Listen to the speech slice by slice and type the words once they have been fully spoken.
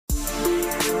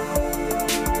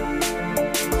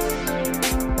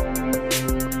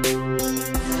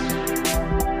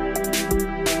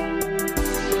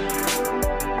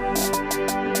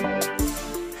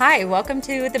Hi, welcome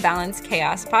to the Balance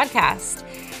Chaos podcast.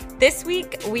 This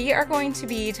week, we are going to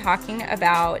be talking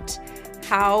about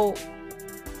how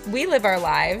we live our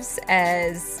lives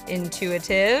as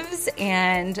intuitives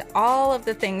and all of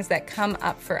the things that come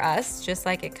up for us, just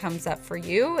like it comes up for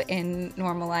you in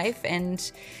normal life,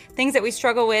 and things that we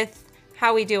struggle with,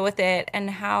 how we deal with it, and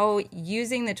how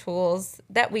using the tools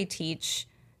that we teach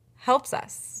helps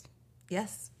us.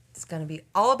 Yes, it's going to be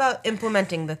all about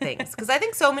implementing the things. Because I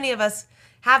think so many of us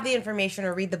have the information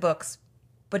or read the books,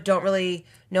 but don't really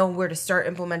know where to start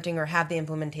implementing or have the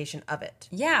implementation of it.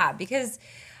 Yeah, because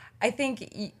I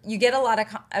think you get a lot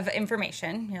of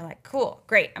information. You're like, cool,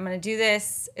 great, I'm going to do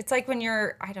this. It's like when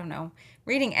you're,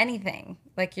 reading anything.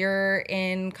 Like you're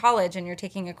in college and you're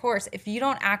taking a course. If you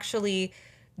don't actually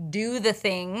do the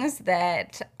things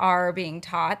that are being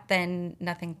taught, then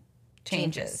nothing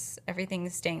changes.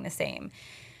 Everything's staying the same.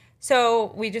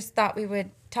 So we just thought we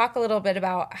would talk a little bit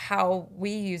about how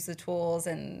we use the tools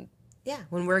and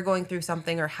when we're going through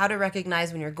something, or how to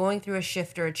recognize when you're going through a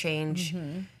shift or a change,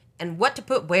 and what to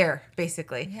put where,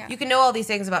 basically. Yeah. You can know all these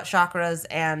things about chakras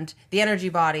and the energy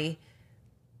body,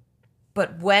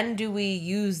 but when do we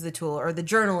use the tool or the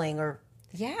journaling or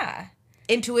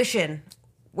intuition?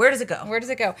 Where does it go? Where does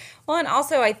it go? Well, and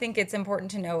also I think it's important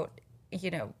to note,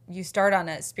 you start on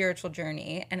a spiritual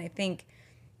journey, and I think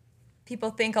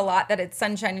people think a lot that it's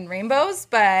sunshine and rainbows,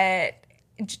 but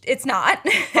it's not.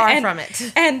 Far from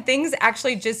it. And things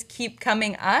actually just keep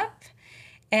coming up,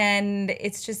 and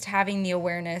it's just having the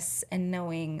awareness and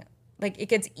knowing, like, it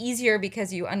gets easier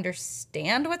because you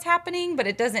understand what's happening, but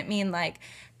it doesn't mean like,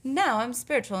 no, I'm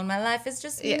spiritual and my life is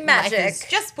just magic. Life is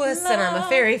just bliss and I'm a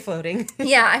fairy floating.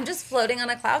 Yeah, I'm just floating on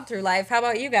a cloud through life. How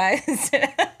about you guys?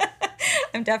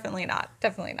 I'm definitely not.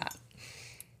 Definitely not.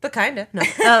 But kind of. No.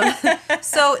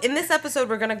 So in this episode,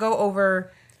 we're going to go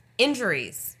over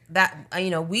injuries that,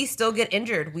 we still get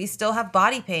injured. We still have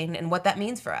body pain and what that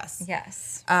means for us.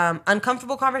 Yes.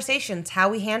 Uncomfortable conversations, how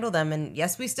we handle them. And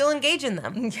yes, we still engage in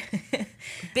them.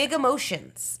 Big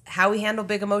emotions, how we handle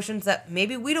big emotions that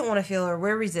maybe we don't want to feel or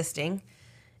we're resisting.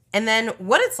 And then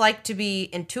what it's like to be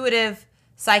intuitive,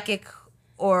 psychic,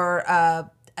 or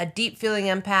a deep feeling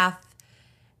empath.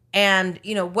 And,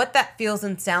 what that feels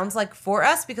and sounds like for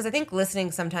us, because I think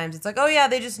listening sometimes it's like, oh, yeah,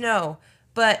 they just know.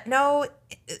 But no,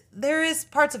 there is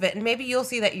parts of it. And maybe you'll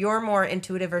see that you're more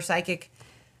intuitive or psychic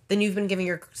than you've been giving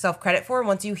yourself credit for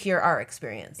once you hear our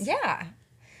experience. Yeah.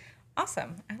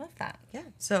 Awesome. I love that. Yeah.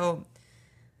 So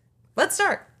let's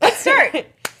start.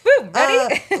 Woo,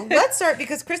 ready? Let's start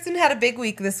because Kristen had a big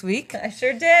week this week. I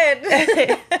sure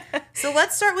did. So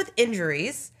let's start with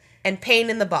injuries and pain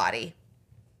in the body.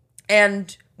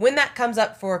 And when that comes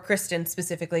up for Kristen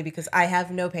specifically, because I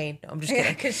have no pain. No, I'm just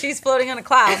kidding. Because she's floating on a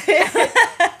cloud.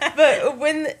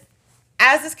 But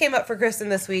as this came up for Kristen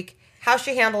this week, how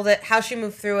she handled it, how she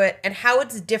moved through it, and how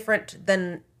it's different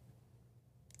than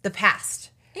the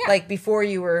past. Yeah. Like before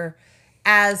you were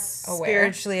as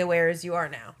spiritually aware as you are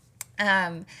now.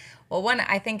 Well, one,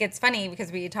 I think it's funny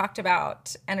because we talked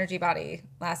about energy body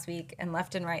last week and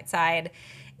left and right side.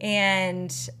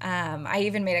 And I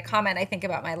even made a comment, I think,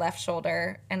 about my left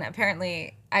shoulder. And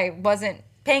apparently I wasn't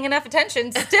paying enough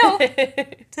attention still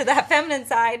to that feminine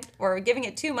side, or giving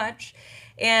it too much.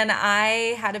 And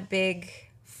I had a big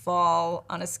fall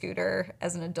on a scooter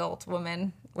as an adult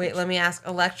woman. Wait, let me ask,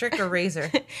 electric or razor?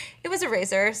 It was a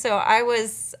razor. So I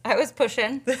was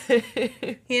pushing,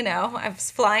 I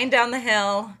was flying down the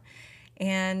hill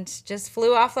and just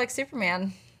flew off like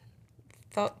Superman.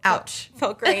 Ouch.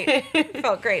 Felt great.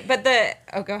 Felt great. But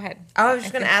go ahead. I was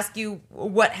just going to ask you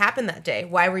what happened that day.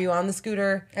 Why were you on the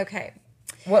scooter? Okay.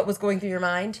 What was going through your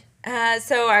mind?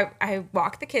 So I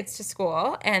walked the kids to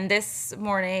school, and this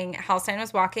morning Halstein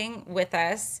was walking with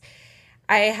us.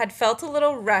 I had felt a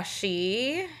little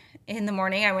rushy in the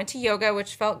morning. I went to yoga,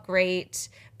 which felt great,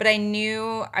 but I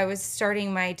knew I was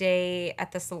starting my day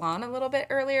at the salon a little bit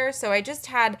earlier, so I just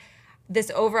had this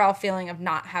overall feeling of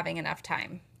not having enough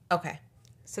time. Okay.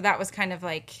 So that was kind of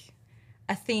like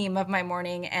a theme of my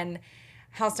morning. And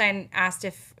Halstein asked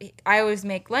if I always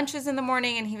make lunches in the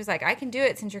morning. And he was like, I can do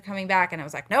it since you're coming back. And I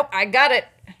was like, nope, I got it.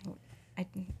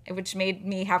 Which made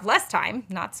me have less time.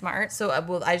 Not smart. So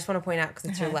I just want to point out, because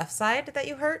it's your left side that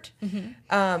you hurt.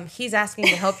 Mm-hmm. He's asking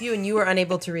to help you and you were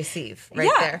unable to receive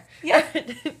there. Yeah.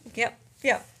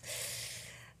 Yep.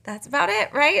 That's about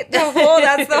it, right?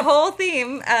 That's the whole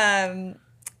theme.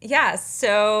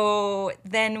 So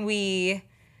then we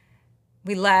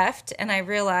left, and I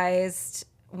realized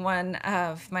one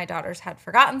of my daughters had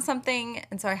forgotten something,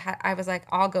 and so I was like,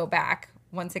 I'll go back.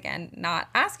 Once again, not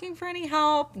asking for any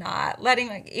help, not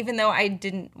letting, even though I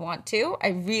didn't want to, I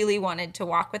really wanted to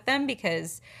walk with them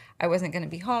because I wasn't going to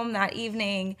be home that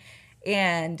evening.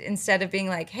 And instead of being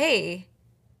like, hey,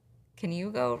 can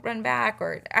you go run back?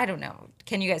 Or I don't know,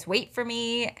 can you guys wait for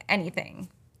me? Anything.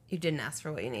 You didn't ask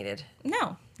for what you needed.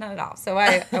 No, not at all. So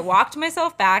I walked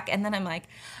myself back, and then I'm like,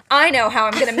 I know how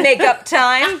I'm going to make up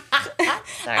time.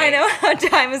 I know how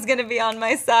time is going to be on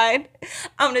my side.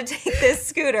 I'm going to take this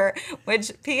scooter,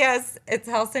 which, P.S., it's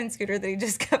a Halcyon scooter that he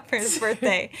just got for his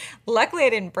birthday. Luckily,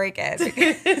 I didn't break it.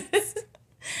 Because,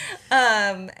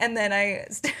 and then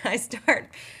I start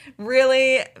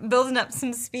really building up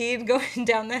some speed going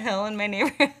down the hill in my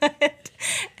neighborhood.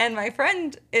 And my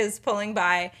friend is pulling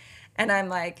by. And I'm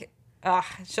like, oh,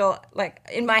 she'll, like,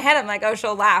 in my head, I'm like, oh,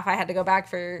 she'll laugh. I had to go back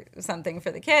for something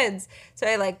for the kids. So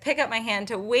I, like, pick up my hand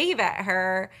to wave at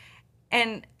her.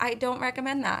 And I don't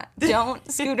recommend that. Don't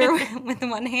scooter with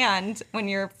one hand when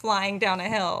you're flying down a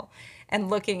hill and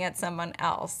looking at someone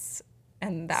else.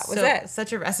 And that was it.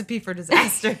 Such a recipe for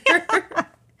disaster. It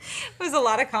was a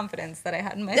lot of confidence that I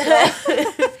had in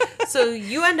myself. So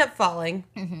you end up falling.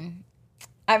 Mm-hmm.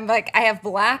 I'm like, I have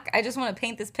black. I just want to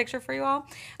paint this picture for you all.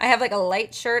 I have like a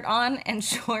light shirt on and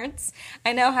shorts.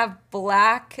 I now have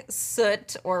black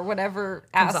soot or whatever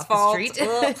Comes asphalt off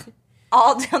the street.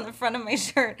 all down the front of my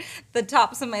shirt, the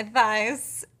tops of my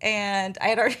thighs. And I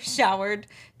had already showered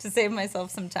to save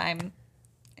myself some time.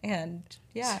 And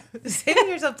yeah. Saving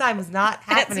yourself time was not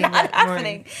happening. It's not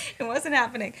happening. It wasn't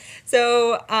happening.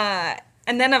 So,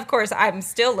 and then of course I'm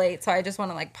still late. So I just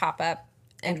want to like pop up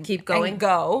and keep going. And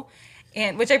go.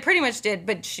 And which I pretty much did,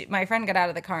 but my friend got out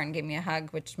of the car and gave me a hug,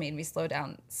 which made me slow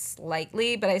down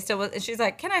slightly. But I still was. She's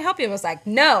like, "Can I help you?" I was like,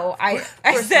 "No." I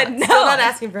said no. Still not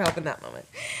asking for help in that moment.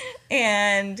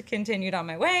 And continued on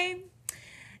my way,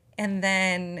 and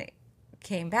then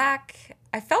came back.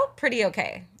 I felt pretty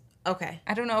okay. Okay.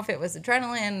 I don't know if it was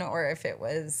adrenaline or if it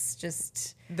was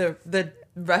just the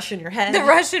rush in your head. The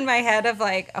rush in my head of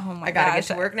like, oh my gosh. I gotta get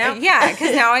to work now? Yeah,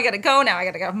 because now I gotta go. Now I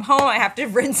gotta come home. I have to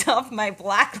rinse off my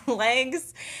black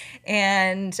legs.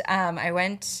 And I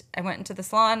went into the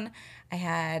salon. I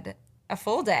had a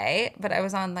full day, but I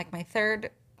was on like my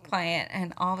third client.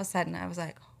 And all of a sudden I was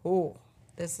like, oh,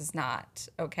 this is not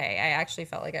okay. I actually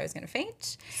felt like I was going to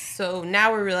faint. So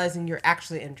now we're realizing you're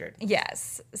actually injured.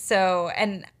 Yes. So,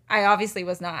 and I obviously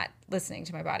was not listening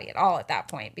to my body at all at that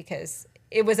point because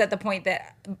it was at the point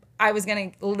that I was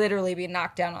going to literally be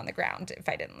knocked down on the ground if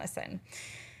I didn't listen.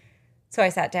 So I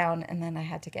sat down and then I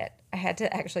had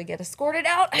to actually get escorted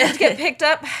out. I had to get picked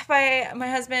up by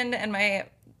my husband, and my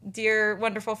dear,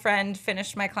 wonderful friend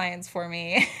finished my clients for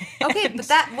me. Okay, but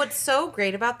what's so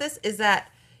great about this is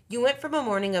that you went from a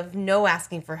morning of no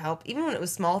asking for help, even when it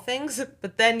was small things,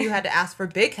 but then you had to ask for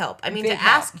big help. I mean, to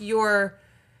ask your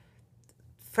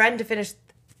friend to finish,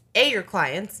 your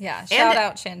clients. Yeah, shout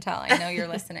out Chantel. I know you're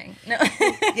listening. No.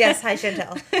 Yes, hi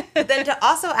Chantel. But then to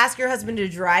also ask your husband to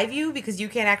drive you because you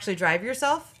can't actually drive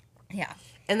yourself. Yeah.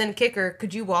 And then kicker,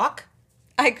 could you walk?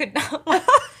 I could not walk.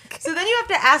 So then you have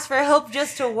to ask for help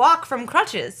just to walk from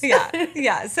crutches.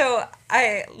 Yeah. So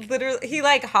he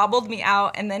like hobbled me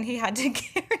out, and then he had to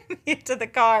carry me to the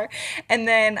car. And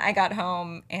then I got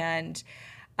home and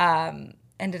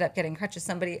ended up getting crutches.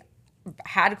 Somebody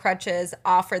had crutches,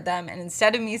 offered them, and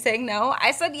instead of me saying no,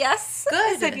 I said yes. Good.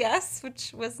 I said yes,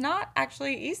 which was not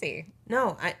actually easy.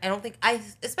 No, I don't think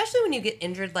especially when you get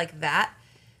injured like that.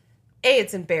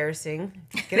 It's embarrassing.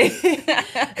 Kidding.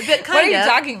 But what are you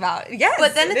talking about? Yes.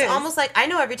 But then it's almost like, I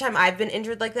know every time I've been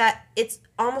injured like that, it's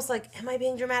almost like, am I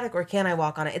being dramatic or can I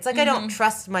walk on it? It's like I don't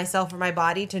trust myself or my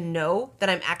body to know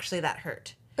that I'm actually that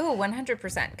hurt. Oh,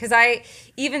 100%. Because I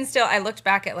looked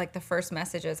back at like the first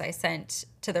messages I sent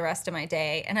to the rest of my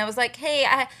day, and I was like, hey,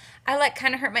 I like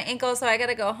kind of hurt my ankle, so I got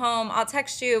to go home. I'll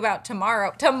text you about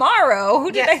tomorrow. Tomorrow?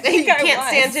 Who did I think I was? You can't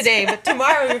stand today, but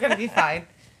tomorrow you're going to be fine.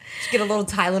 Just get a little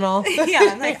Tylenol. Yeah,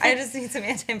 I'm like, I just need some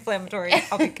anti-inflammatory.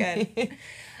 I'll be good.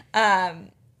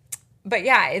 But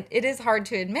yeah, it is hard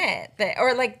to admit that,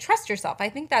 or like trust yourself. I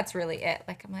think that's really it.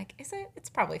 Like, I'm like, is it? It's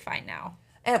probably fine now.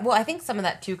 Well, I think some of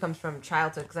that too comes from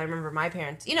childhood, because I remember my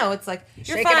parents, it's like,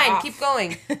 you're Shake fine, keep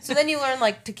going. So then you learn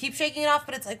like to keep shaking it off,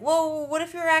 but it's like, whoa, what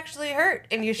if you're actually hurt?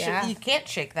 And you can't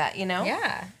shake that,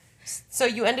 Yeah. So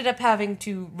you ended up having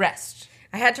to rest.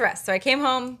 I had to rest. So I came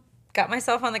home, got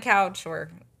myself on the couch,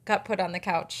 or got put on the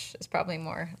couch is probably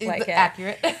more like it.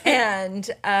 Accurate. And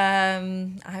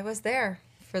I was there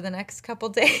for the next couple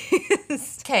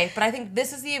days. Okay, but I think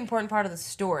this is the important part of the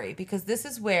story, because this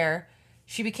is where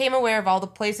she became aware of all the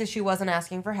places she wasn't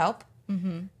asking for help,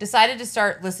 decided to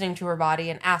start listening to her body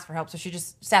and ask for help, so she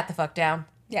just sat the fuck down.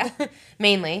 Yeah.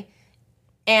 Mainly.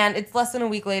 And it's less than a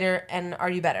week later, and are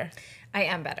you better? I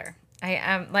am better. I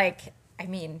am,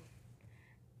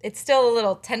 it's still a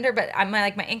little tender, but I'm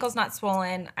like, my ankle's not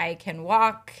swollen. I can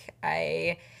walk.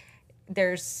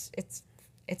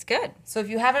 It's good. So if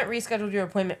you haven't rescheduled your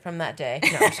appointment from that day, no,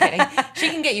 I'm just kidding. She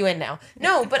can get you in now.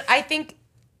 No, but I think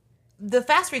the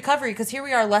fast recovery, because here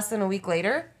we are less than a week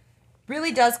later,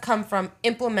 really does come from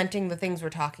implementing the things we're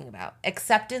talking about.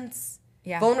 Acceptance,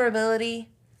 vulnerability.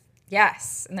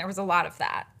 Yes, and there was a lot of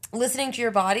that. Listening to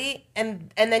your body,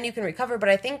 and then you can recover. But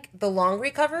I think the long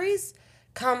recoveries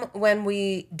come when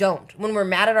we don't. When we're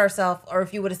mad at ourselves, or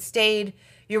if you would have stayed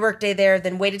your workday there,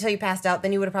 then waited till you passed out,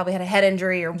 then you would have probably had a head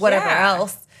injury or whatever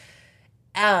else.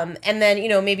 And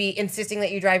then, maybe insisting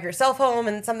that you drive yourself home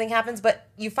and something happens, but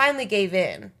you finally gave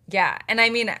in. Yeah. And I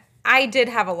mean, I did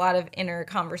have a lot of inner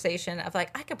conversation of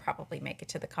like, I could probably make it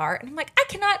to the car. And I'm like, I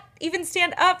cannot even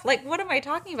stand up. Like, what am I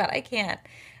talking about? I can't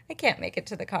make it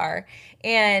to the car.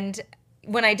 And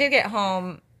when I did get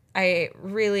home, I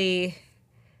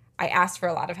asked for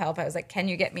a lot of help. I was like, can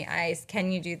you get me ice?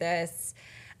 Can you do this?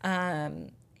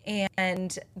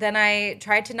 And then I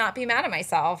tried to not be mad at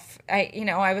myself.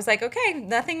 I was like, okay,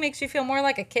 nothing makes you feel more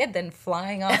like a kid than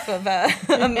flying off of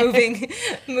a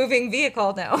moving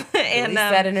vehicle now. And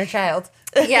that inner child.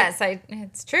 Yes,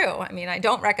 it's true. I mean, I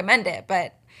don't recommend it,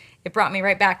 but it brought me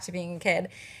right back to being a kid.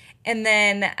 And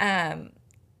then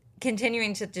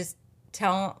continuing to just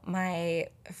tell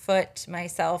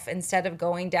myself, instead of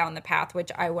going down the path,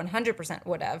 which I 100%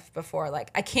 would have before,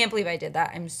 like, I can't believe I did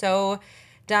that. I'm so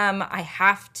dumb.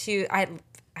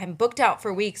 I'm booked out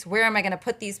for weeks. Where am I going to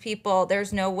put these people?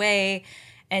 There's no way.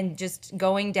 And just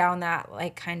going down that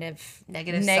like kind of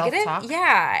negative self-talk.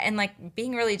 Yeah. And like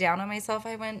being really down on myself,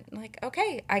 I went like,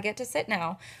 okay, I get to sit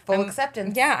now. Full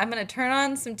acceptance. Yeah. I'm going to turn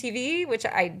on some TV, which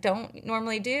I don't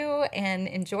normally do, and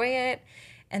enjoy it.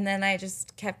 And then I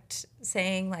just kept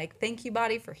saying like, thank you,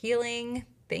 body, for healing.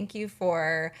 Thank you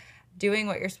for doing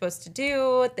what you're supposed to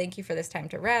do. Thank you for this time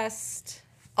to rest.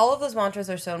 All of those mantras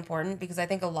are so important, because I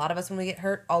think a lot of us, when we get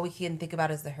hurt, all we can think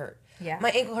about is the hurt. Yeah. My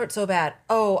ankle hurt so bad.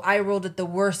 Oh, I rolled it the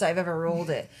worst I've ever rolled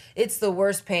it. It's the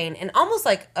worst pain. And almost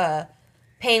like a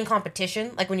pain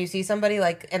competition. Like when you see somebody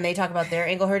and they talk about their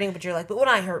ankle hurting, but you're like, but when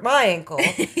I hurt my ankle,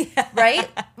 right?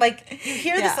 Like you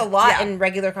hear this a lot in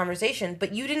regular conversation,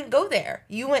 but you didn't go there.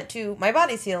 You went to my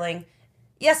body's healing.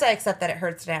 Yes, I accept that it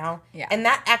hurts now. Yeah. And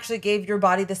that actually gave your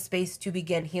body the space to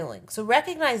begin healing. So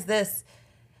recognize this,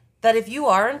 that if you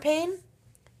are in pain,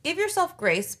 give yourself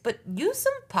grace, but use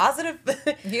some positive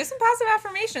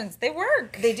affirmations. They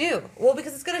work. They do. Well,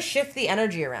 because it's going to shift the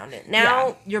energy around it.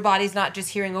 Now your body's not just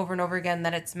hearing over and over again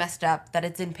that it's messed up, that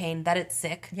it's in pain, that it's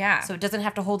sick. Yeah. So it doesn't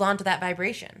have to hold on to that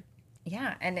vibration.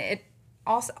 Yeah, and it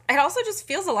also just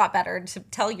feels a lot better to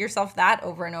tell yourself that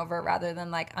over and over, rather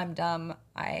than like, I'm dumb,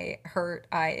 I hurt,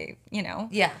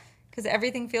 Yeah. Because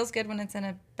everything feels good when it's in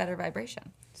a better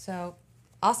vibration. So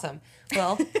awesome.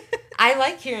 Well, I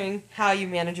like hearing how you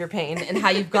manage your pain and how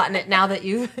you've gotten it now that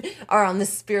you are on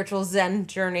this spiritual Zen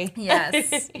journey.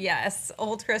 Yes, yes.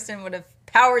 Old Kristen would have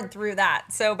powered through that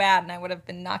so bad, and I would have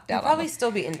been knocked out. You'd probably still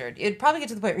be injured. You'd probably get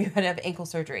to the point where you would have ankle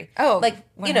surgery. Oh, like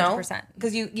 100%.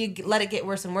 Because you let it get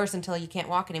worse and worse until you can't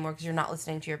walk anymore because you're not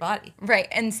listening to your body. Right,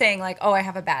 and saying like, oh, I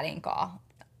have a bad ankle.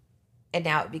 And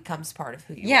now it becomes part of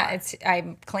who you are. Yeah,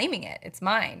 I'm claiming it. It's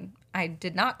mine. I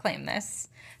did not claim this.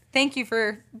 Thank you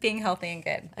for being healthy and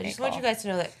good. I just want you guys to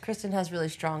know that Kristen has really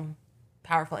strong,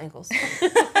 powerful ankles.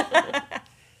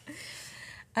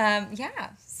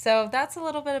 Yeah. So that's a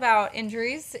little bit about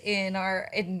injuries in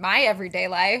my everyday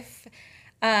life.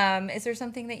 Is there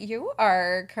something that you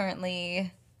are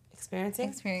currently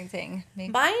experiencing?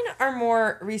 Maybe? Mine are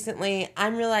more recently,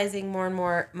 I'm realizing more and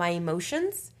more my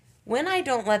emotions, when I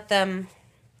don't let them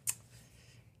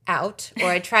out, or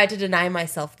I try to deny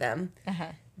myself them,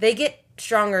 they get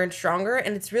stronger and stronger,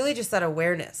 and it's really just that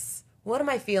awareness. What am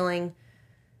I feeling?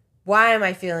 Why am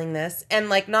I feeling this? And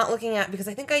like not looking at, because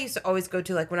I think I used to always go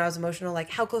to like when I was emotional,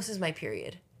 like how close is my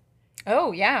period?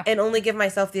 Oh, yeah. And only give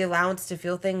myself the allowance to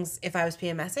feel things if I was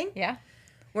PMSing. Yeah.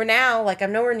 Where now, like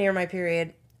I'm nowhere near my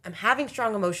period. I'm having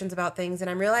strong emotions about things, and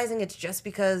I'm realizing it's just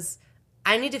because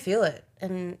I need to feel it,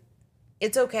 and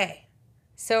it's okay.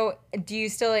 So do you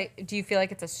feel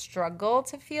like it's a struggle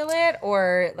to feel it,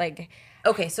 or like...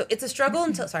 Okay, so it's a struggle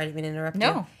until... Sorry, I didn't mean to interrupt you.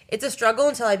 No. It's a struggle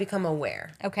until I become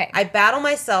aware. Okay. I battle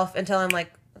myself until I'm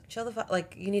like, chill the fuck...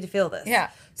 Like, you need to feel this. Yeah.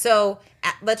 So,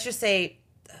 let's just say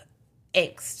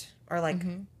angst or like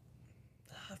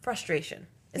frustration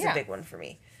is a big one for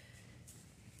me.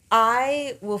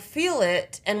 I will feel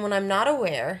it, and when I'm not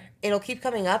aware, it'll keep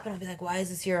coming up, and I'll be like, why is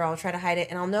this here? Or I'll try to hide it,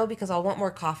 and I'll know because I'll want more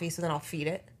coffee, so then I'll feed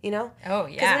it, you know? Oh,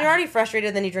 yeah. Because when you're already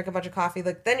frustrated, then you drink a bunch of coffee,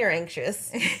 like, then you're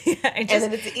anxious. Yeah, and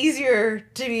then it's easier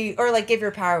to be, or like give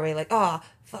your power away, like,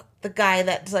 fuck the guy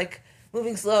that's like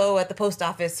moving slow at the post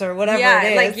office or whatever Yeah,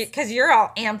 it is. like, because you're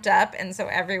all amped up, and so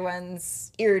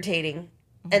everyone's irritating.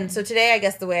 And so today, I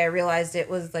guess the way I realized it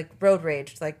was like road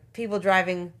rage. Like people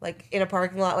driving like in a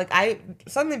parking lot. Like I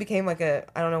suddenly became like I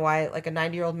don't know why, like a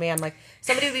 90-year-old man. Like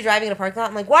somebody would be driving in a parking lot.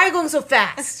 I'm like, why are you going so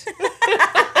fast?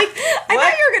 I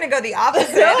thought you were going to go the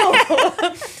opposite.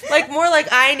 No. Like more like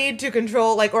I need to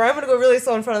control, like, or I'm going to go really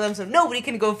slow in front of them so nobody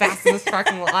can go fast in this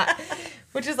parking lot.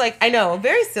 Which is like, I know,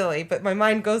 very silly, but my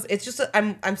mind goes, it's just,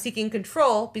 I'm seeking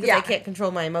control because I can't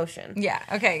control my emotion. Yeah,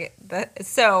 okay.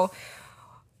 So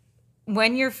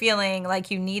when you're feeling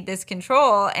like you need this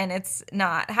control and it's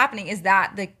not happening, is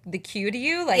that the cue to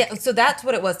you? Like, yeah, so that's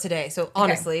what it was today. So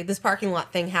honestly, this parking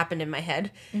lot thing happened in my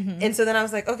head. And so then I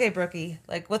was like, okay, Brookie,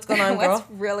 like what's going on, girl? What's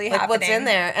really like, happening? What's in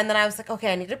there? And then I was like,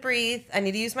 okay, I need to breathe. I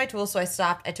need to use my tools. So I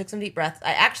stopped. I took some deep breaths.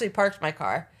 I actually parked my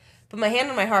car, put my hand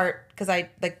on my heart because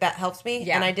that helps me.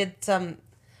 Yeah. And I did some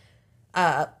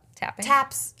Tapping.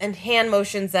 taps and hand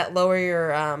motions that lower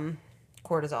your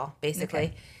cortisol, basically.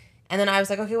 Okay. And then I was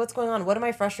like, okay, what's going on? What am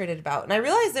I frustrated about? And I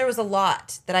realized there was a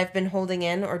lot that I've been holding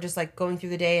in or just like going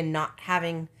through the day and not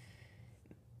having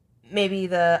maybe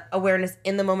the awareness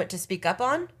in the moment to speak up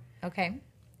on. Okay.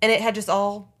 And it had just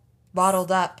all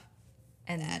bottled up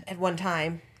And at one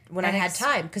time when I had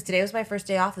time. Because today was my first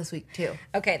day off this week, too.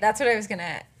 okay, that's what I was going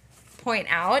to point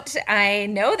out. I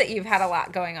know that you've had a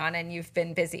lot going on and you've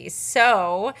been busy.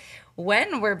 So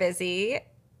when we're busy,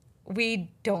 we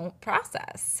don't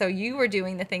process. So you were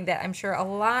doing the thing that I'm sure a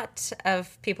lot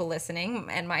of people listening,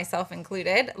 and myself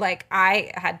included, like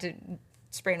I had to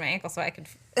sprain my ankle so I could,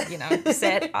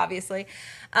 sit, obviously.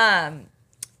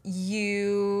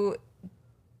 You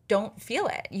don't feel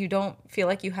it. You don't feel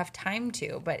like you have time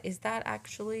to. But is that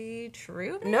actually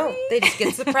true? Maybe? No, they just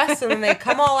get suppressed and then they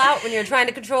come all out when you're trying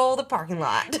to control the parking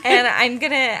lot. And I'm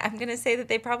gonna say that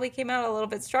they probably came out a little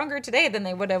bit stronger today than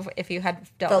they would have if you had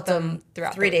dealt with them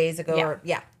throughout 3 days ago.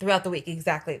 Yeah. Or throughout the week,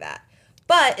 exactly that.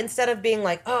 But instead of being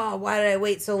like, oh, why did I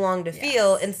wait so long to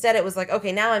feel? Instead, it was like,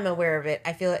 okay, now I'm aware of it.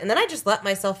 I feel it. And then I just let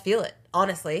myself feel it,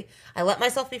 honestly. I let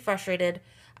myself be frustrated.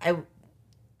 I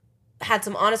had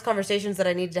some honest conversations that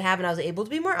I needed to have, and I was able to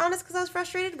be more honest because I was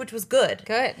frustrated, which was good.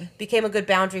 Good. Became a good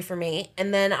boundary for me.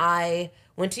 And then I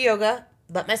went to yoga,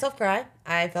 let myself cry.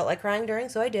 I felt like crying during,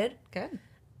 so I did. Good.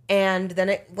 And then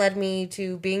it led me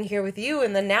to being here with you.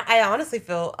 And then now I honestly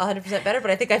feel 100% better,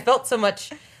 but I think I felt so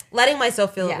much, letting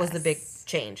myself feel it was the big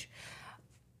change.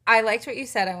 I liked what you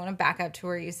said. I want to back up to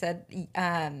where you said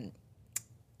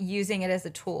using it as a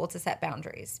tool to set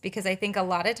boundaries, because I think a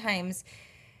lot of times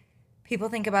people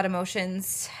think about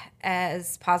emotions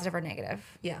as positive or negative.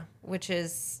 Yeah. Which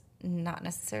is not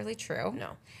necessarily true.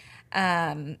 No.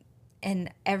 And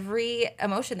every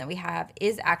emotion that we have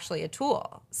is actually a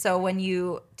tool. So when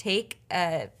you take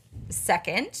a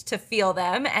second to feel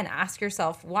them and ask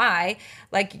yourself why,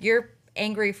 like you're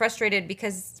angry, frustrated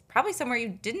because probably somewhere you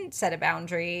didn't set a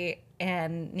boundary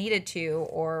and needed to,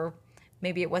 or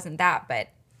maybe it wasn't that, but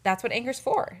that's what anger's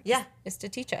for. Yeah. Is to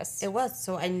teach us. It was.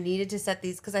 So I needed to set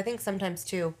these, because I think sometimes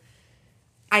too,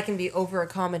 I can be over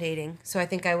accommodating. So I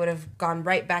think I would have gone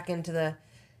right back into the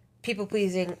people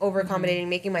pleasing, over accommodating,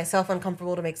 making myself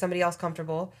uncomfortable to make somebody else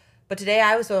comfortable. But today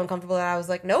I was so uncomfortable that I was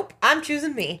like, nope, I'm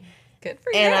choosing me. Good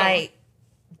for you. And I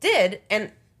did.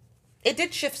 And it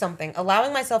did shift something.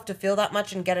 Allowing myself to feel that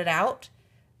much and get it out,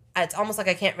 it's almost like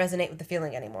I can't resonate with the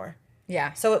feeling anymore.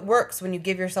 Yeah. So it works when you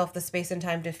give yourself the space and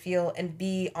time to feel and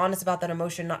be honest about that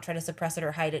emotion, not try to suppress it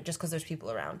or hide it just because there's people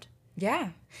around. Yeah.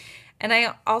 And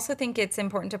I also think it's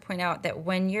important to point out that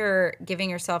when you're giving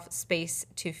yourself space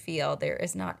to feel, there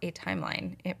is not a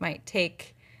timeline. It might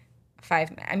take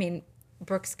 5 minutes. I mean,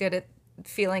 Brooke's good at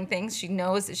feeling things. She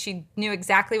knew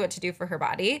exactly what to do for her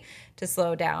body to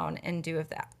slow down and do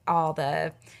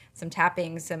some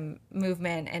tapping, some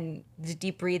movement, and the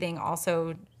deep breathing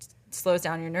also slows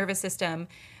down your nervous system.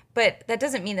 But that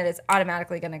doesn't mean that it's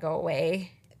automatically going to go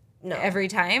away every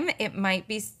time. It might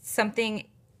be something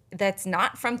that's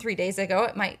not from 3 days ago.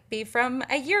 It might be from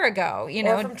a year ago,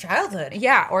 Or from childhood.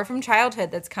 Yeah, or from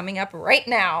childhood that's coming up right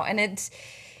now. And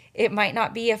it might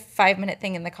not be a 5-minute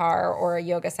thing in the car or a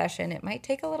yoga session. It might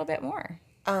take a little bit more.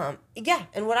 Yeah,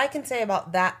 and what I can say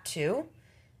about that too,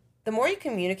 the more you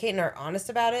communicate and are honest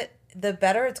about it, the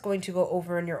better it's going to go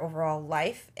over in your overall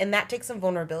life. And that takes some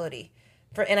vulnerability.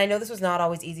 And I know this was not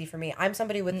always easy for me. I'm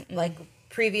somebody with like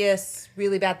previous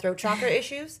really bad throat chakra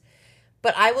issues.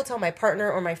 But I will tell my partner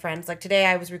or my friends, like today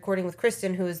I was recording with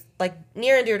Kristen, who is like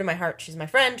near and dear to my heart. She's my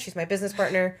friend. She's my business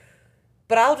partner.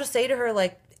 But I'll just say to her,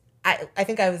 like, I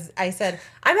think I said,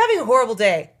 I'm having a horrible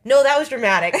day. No, that was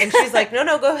dramatic. And she's like,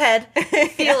 no, go ahead.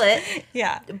 Feel it.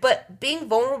 Yeah. But being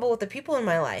vulnerable with the people in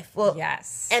my life. Well,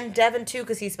 Yes. And Devin, too,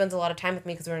 because he spends a lot of time with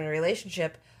me because we're in a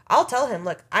relationship. I'll tell him,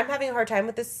 look, I'm having a hard time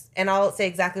with this. And I'll say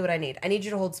exactly what I need. I need you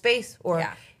to hold space or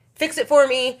fix it for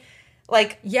me.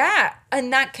 Like. Yeah.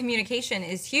 And that communication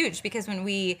is huge because when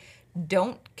we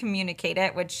don't communicate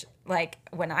it, which like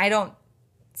when I don't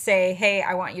say, hey,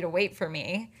 I want you to wait for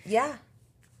me. Yeah.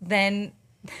 Then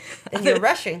you're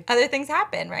rushing. Other things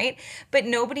happen, right? But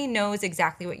nobody knows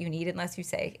exactly what you need unless you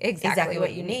say exactly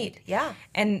what you need. Yeah.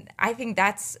 And I think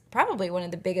that's probably one of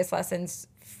the biggest lessons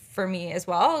for me as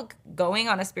well. Going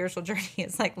on a spiritual journey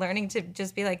is like learning to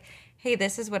just be like, hey,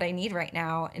 this is what I need right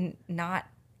now, and not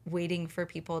waiting for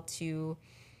people to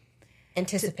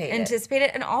anticipate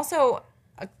it. And also,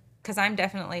 because I'm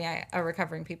definitely a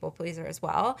recovering people pleaser as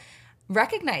well,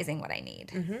 recognizing what I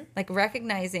need, like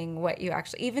recognizing what you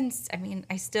actually,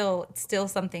 it's still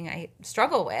something I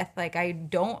struggle with. Like I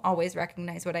don't always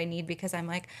recognize what I need because I'm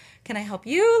like, can I help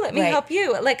you? Let me help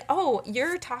you. Like, oh,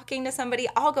 you're talking to somebody.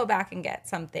 I'll go back and get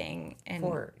something. And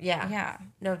yeah.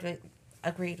 No,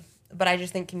 agreed. But I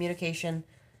just think communication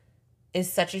is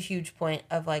such a huge point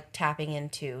of like tapping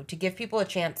into to give people a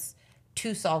chance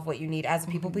to solve what you need as a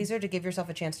people pleaser, to give yourself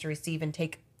a chance to receive and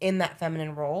take in that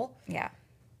feminine role. Yeah.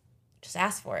 Just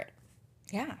ask for it.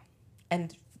 Yeah.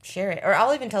 And share it. Or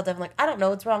I'll even tell Devin, like, I don't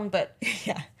know what's wrong, but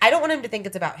yeah. I don't want him to think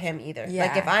it's about him either. Yeah.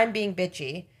 Like, if I'm being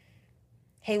bitchy,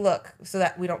 hey, look, so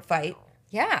that we don't fight.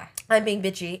 Yeah. I'm being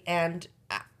bitchy, and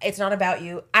it's not about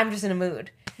you. I'm just in a mood.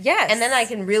 Yes. And then I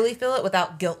can really feel it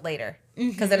without guilt later.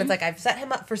 Because then it's like, I've set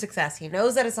him up for success. He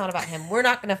knows that it's not about him. We're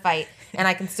not going to fight, and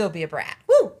I can still be a brat.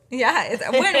 Woo! Yeah, it's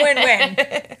a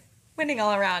win-win-win. Winning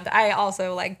all around. I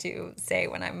also like to say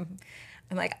when I'm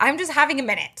like, I'm just having a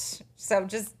minute. So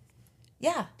just,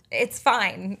 it's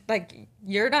fine. Like,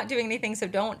 you're not doing anything. So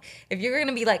if you're going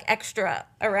to be like extra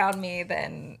around me,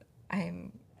 then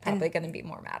I'm probably going to be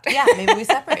more mad. Yeah, maybe we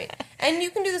separate. And you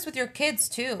can do this with your kids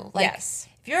too. Like, yes.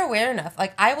 If you're aware enough,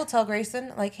 like I will tell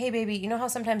Grayson, like, hey baby, you know how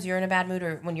sometimes you're in a bad mood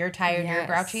or when you're tired, you're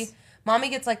grouchy? Mommy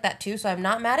gets like that too, so I'm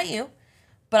not mad at you.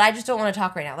 But I just don't want to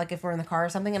talk right now. Like if we're in the car or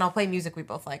something, and I'll play music we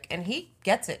both like. And he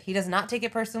gets it. He does not take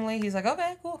it personally. He's like,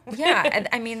 okay, cool. Yeah. And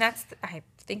I mean, I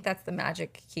think that's the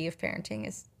magic key of parenting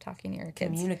is talking to your kids.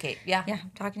 Communicate. Yeah. Yeah.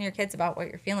 Talking to your kids about what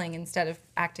you're feeling instead of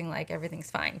acting like everything's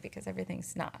fine because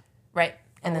everything's not. Right.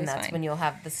 And then that's when you'll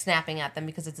have the snapping at them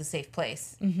because it's a safe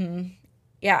place. Mm-hmm.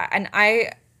 Yeah. And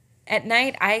at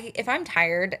night, if I'm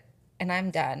tired and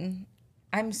I'm done,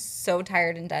 I'm so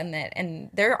tired and done and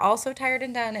they're also tired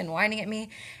and done and whining at me.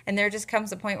 And there just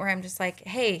comes a point where I'm just like,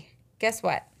 hey, guess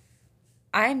what?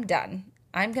 I'm done.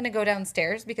 I'm going to go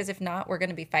downstairs because if not, we're going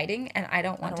to be fighting and I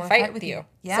don't want to fight with you.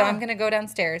 Yeah. So I'm going to go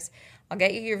downstairs. I'll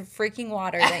get you your freaking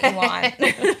water that you want.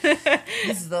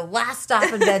 This is the last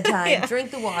stop of bedtime. Yeah.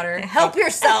 Drink the water. Help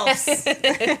yourselves.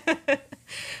 But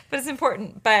it's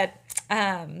important. But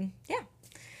yeah.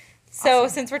 So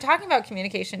since we're talking about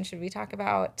communication, should we talk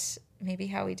about maybe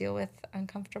how we deal with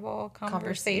uncomfortable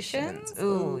conversations?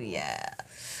 Ooh, yeah.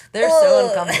 They're so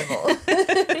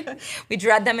uncomfortable. We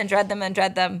dread them and dread them and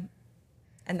dread them.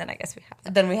 And then I guess we have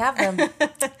them. Then we have them.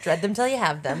 Dread them till you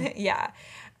have them. Yeah.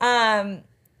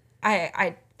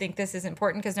 I think this is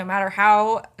important because no matter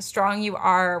how strong you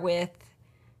are with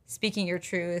speaking your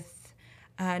truth,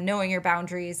 knowing your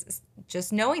boundaries,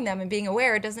 just knowing them and being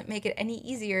aware doesn't make it any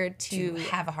easier to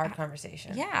have a hard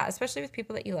conversation. Yeah, especially with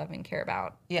people that you love and care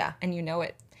about. Yeah. And you know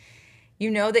it. You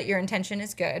know that your intention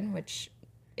is good, which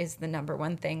is the number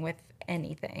one thing with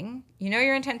anything. You know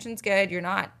your intention's good. You're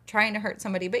not trying to hurt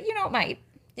somebody, but you know it might.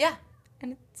 Yeah.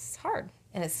 And it's hard.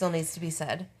 And it still needs to be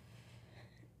said.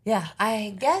 Yeah,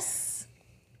 I guess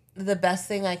the best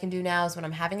thing I can do now is when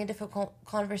I'm having a difficult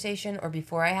conversation or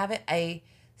before I have it, I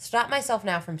stop myself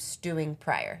now from stewing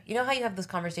prior. You know how you have those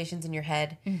conversations in your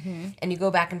head and you go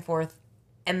back and forth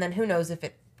and then who knows if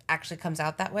it actually comes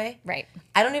out that way? Right.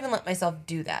 I don't even let myself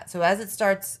do that. So as it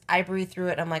starts, I breathe through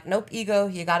it. I'm like, nope, ego,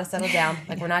 you got to settle down.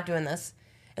 Like, we're not doing this.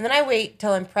 And then I wait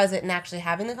till I'm present and actually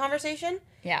having the conversation.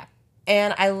 Yeah.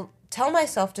 And I tell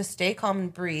myself to stay calm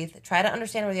and breathe, try to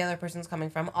understand where the other person's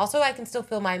coming from. Also, I can still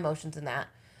feel my emotions in that.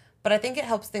 But I think it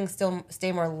helps things still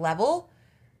stay more level.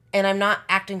 And I'm not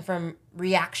acting from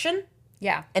reaction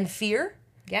and fear.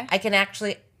 Yeah. I can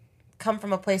actually come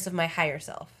from a place of my higher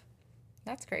self.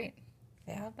 That's great.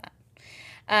 Yeah. I love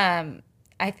that.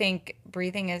 I think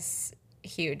breathing is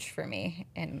huge for me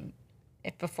and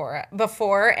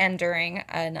before and during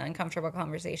an uncomfortable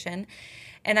conversation.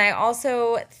 And I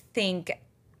also think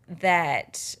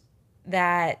that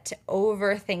that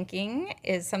overthinking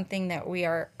is something that we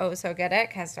are oh so good at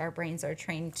because our brains are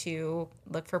trained to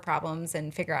look for problems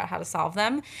and figure out how to solve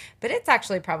them. But it's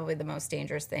actually probably the most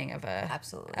dangerous thing of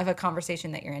Absolutely. a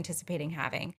conversation that you're anticipating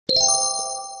having.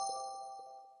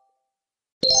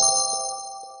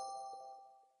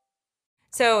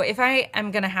 So if I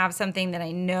am going to have something that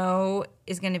I know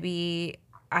is going to be,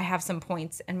 I have some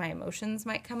points and my emotions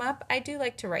might come up, I do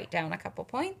like to write down a couple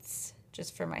points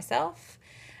just for myself.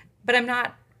 But I'm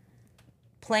not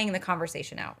playing the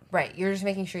conversation out. Right. You're just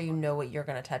making sure you know what you're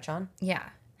going to touch on. Yeah.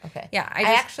 Okay. Yeah.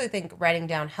 I actually think writing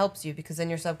down helps you because then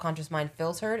your subconscious mind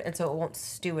feels heard, and so it won't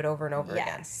stew it over and over again.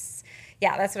 Yes.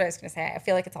 Yeah, that's what I was going to say. I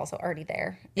feel like it's also already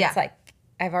there. Yeah. It's like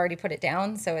I've already put it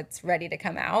down, so it's ready to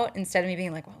come out instead of me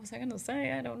being like, what was I going to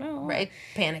say? I don't know. Right.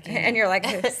 Panicking. And you're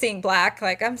like seeing black,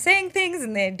 like I'm saying things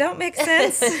and they don't make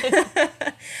sense.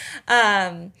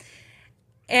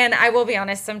 And I will be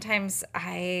honest, sometimes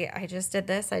I just did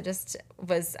this. I just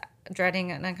was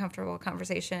dreading an uncomfortable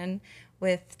conversation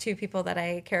with two people that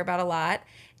I care about a lot.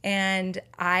 And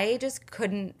I just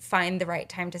couldn't find the right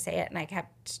time to say it. And I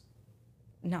kept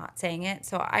not saying it.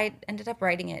 So I ended up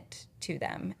writing it to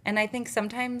them. And I think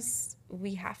sometimes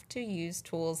we have to use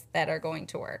tools that are going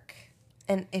to work.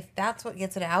 And if that's what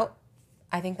gets it out,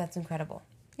 I think that's incredible.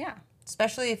 Yeah.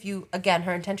 Especially if you, again,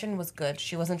 her intention was good.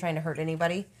 She wasn't trying to hurt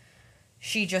anybody.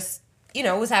 She just,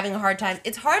 was having a hard time.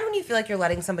 It's hard when you feel like you're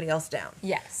letting somebody else down.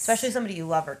 Yes. Especially somebody you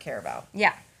love or care about.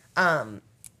 Yeah.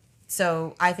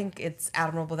 So I think it's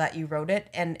admirable that you wrote it.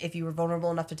 And if you were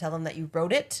vulnerable enough to tell them that you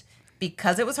wrote it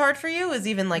because it was hard for you is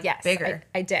even Yes, bigger.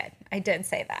 I did. I did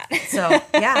say that. So,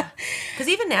 yeah. Because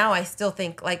even now I still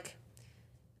think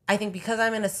I think because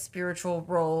I'm in a spiritual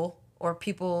role or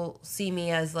people see me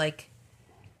as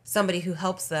somebody who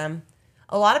helps them,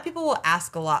 a lot of people will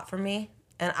ask a lot from me.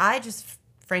 And I just,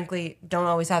 frankly, don't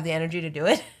always have the energy to do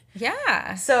it.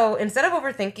 Yeah. So instead of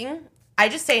overthinking, I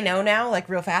just say no now,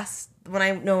 real fast when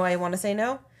I know I want to say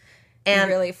no. And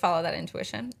you really follow that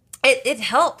intuition. it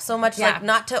helps so much, Yeah.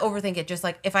 not to overthink it. Just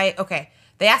if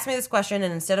they ask me this question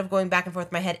and instead of going back and forth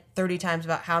in my head 30 times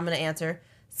about how I'm going to answer,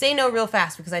 say no real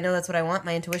fast because I know that's what I want.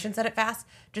 My intuition said it fast.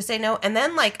 Just say no. And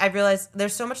then I realized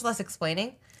there's so much less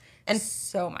explaining. And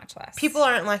so much less. people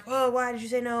aren't like, oh, why did you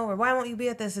say no? Or why won't you be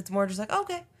at this? It's more just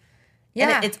okay.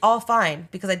 Yeah. And it's all fine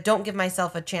because I don't give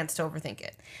myself a chance to overthink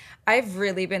it. I've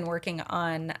really been working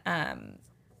on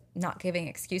not giving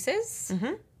excuses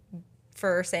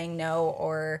for saying no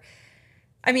or,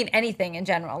 anything in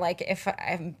general. If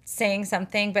I'm saying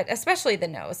something, but especially the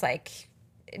no's,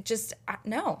 just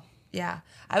no. Yeah.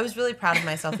 I was really proud of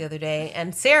myself the other day.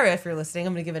 And Sarah, if you're listening,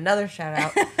 I'm going to give another shout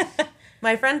out.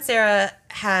 My friend Sarah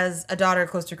has a daughter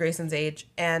close to Grayson's age,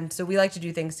 and so we like to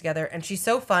do things together. And she's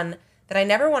so fun that I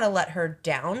never want to let her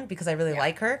down because I really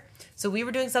like her. So we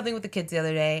were doing something with the kids the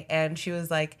other day, and she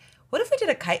was like, what if we did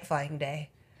a kite flying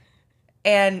day?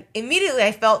 And immediately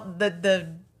I felt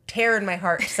the tear in my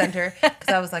heart center because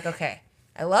I was like, okay,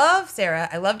 I love Sarah.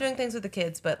 I love doing things with the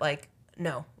kids, but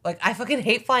no. I fucking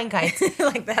hate flying kites.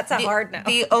 That's a hard no.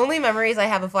 The only memories I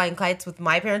have of flying kites with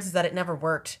my parents is that it never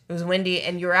worked. It was windy,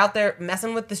 and you were out there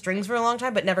messing with the strings for a long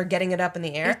time, but never getting it up in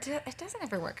the air. It doesn't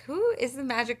ever work. Who is the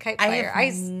magic kite I player?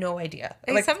 have no idea.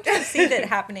 I sometimes see that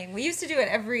happening. We used to do it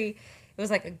it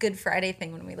was a Good Friday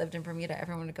thing when we lived in Bermuda.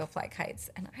 Everyone would go fly kites.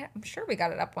 And I'm sure we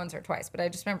got it up once or twice, but I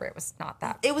just remember it was not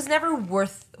that. It was never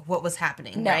worth what was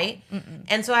happening, No. right? Mm-mm.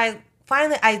 And so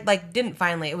didn't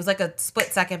finally. It was a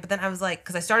split second, but then I was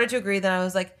because I started to agree, then I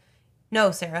was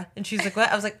no, Sarah. And she's like, what?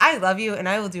 I was like, I love you, and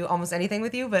I will do almost anything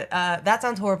with you, but that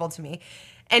sounds horrible to me.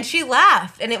 And she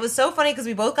laughed, and it was so funny because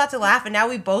we both got to laugh, and now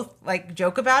we both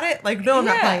joke about it. No, I'm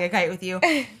not flying a kite with you.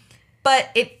 But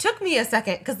it took me a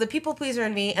second because the people pleaser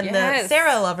in me and the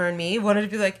Sarah lover in me wanted to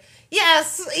be like,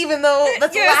 yes, even though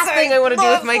that's the last thing I want to do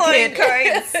with my kid.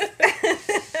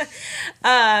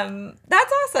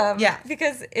 That's awesome. Yeah.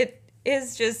 Because it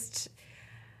is just,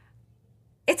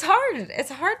 it's hard.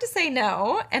 It's hard to say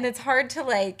no, and it's hard to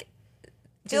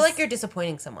feel like you're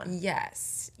disappointing someone.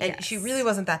 Yes. And she really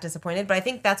wasn't that disappointed, but I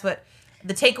think that's what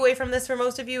the takeaway from this for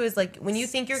most of you is when you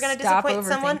think you're going to disappoint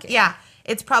someone,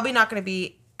 it's probably not going to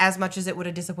be as much as it would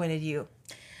have disappointed you.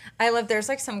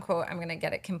 There's some quote, I'm going to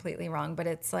get it completely wrong, but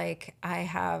it's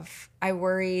I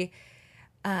worry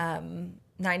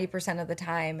 90% of the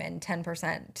time and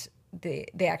 10% they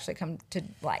actually come to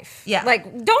life. Yeah.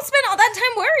 Don't spend all that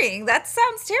time worrying. That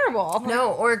sounds terrible.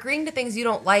 No, or agreeing to things you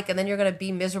don't like and then you're going to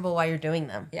be miserable while you're doing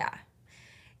them. Yeah.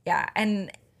 Yeah.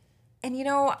 And I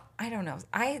don't know.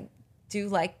 I do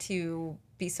like to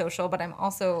be social, but I'm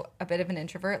also a bit of an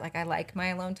introvert. I like my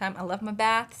alone time. I love my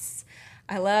baths.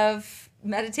 I love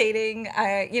meditating.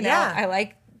 I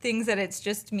like things that it's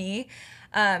just me.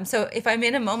 So if I'm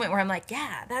in a moment where I'm like,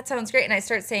 yeah, that sounds great, and I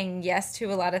start saying yes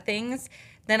to a lot of things,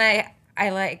 then I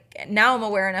like, now I'm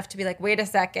aware enough to be like, wait a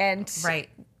second. Right.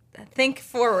 Think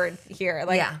forward here.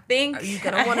 Like, think Are you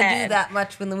going to want to do that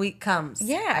much when the week comes?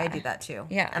 Yeah. I do that too.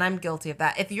 Yeah. And I'm guilty of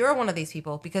that. If you're one of these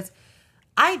people, because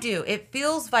I do, it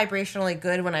feels vibrationally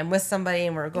good when I'm with somebody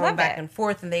and we're going back and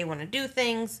forth and they want to do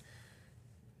things.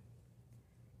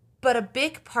 But a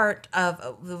big part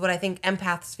of what I think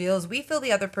empaths feel is we feel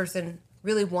the other person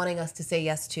really wanting us to say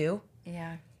yes to.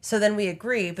 Yeah. So then we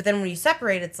agree, but then when you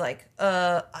separate, it's like,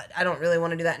 I don't really want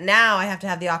to do that. Now I have to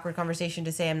have the awkward conversation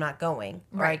to say I'm not going,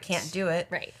 or I can't do it.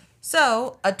 Right.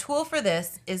 So a tool for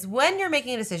this is when you're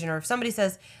making a decision, or if somebody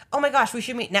says, oh my gosh, we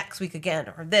should meet next week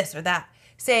again, or this or that,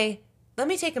 say, let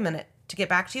me take a minute to get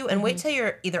back to you, and wait till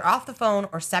you're either off the phone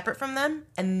or separate from them,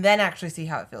 and then actually see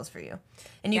how it feels for you.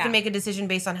 And you can make a decision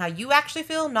based on how you actually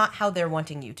feel, not how they're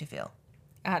wanting you to feel.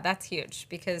 That's huge,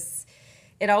 because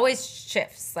it always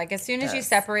shifts. Like, as soon as you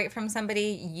separate from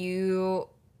somebody,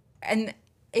 and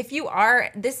if you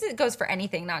are, goes for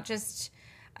anything, not just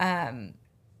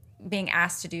being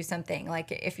asked to do something.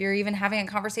 Like, if you're even having a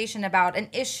conversation about an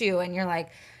issue and you're like,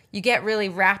 you get really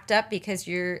wrapped up because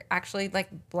you're actually like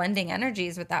blending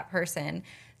energies with that person.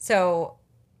 So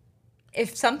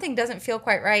if something doesn't feel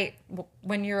quite right,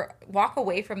 when you're walk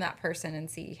away from that person and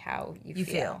see how you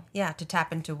feel. Yeah, to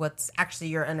tap into what's actually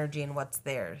your energy and what's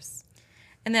theirs.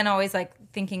 And then always like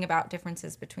thinking about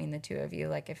differences between the two of you.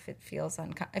 Like, if it feels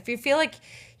if you feel like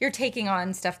you're taking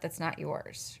on stuff that's not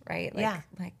yours, right?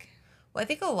 Like, Well, I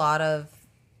think a lot of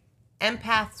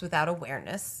empaths without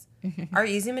awareness are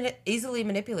easily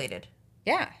manipulated.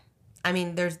 Yeah. I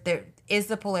mean, there is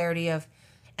the polarity of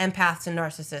empaths and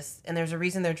narcissists, and there's a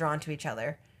reason they're drawn to each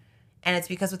other. And it's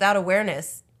because without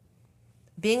awareness,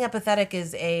 being empathetic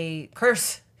is a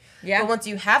curse. Yeah. But once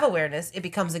you have awareness, it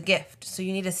becomes a gift. So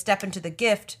you need to step into the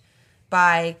gift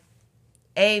by,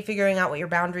 figuring out what your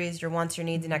boundaries, your wants, your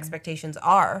needs, and expectations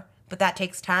are. But that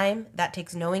takes time. That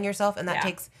takes knowing yourself. And that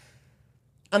takes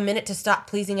a minute to stop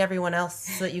pleasing everyone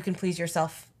else so that you can please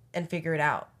yourself and figure it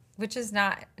out. Which is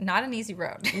not an easy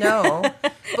road. No.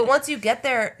 But once you get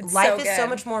there, life is so good.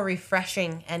 much more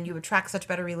refreshing, and you attract such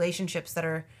better relationships that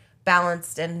are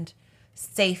balanced and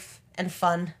safe and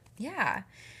fun. Yeah.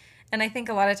 And I think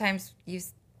a lot of times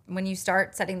when you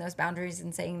start setting those boundaries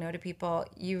and saying no to people,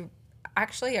 you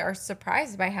actually are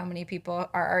surprised by how many people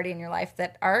are already in your life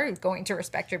that are going to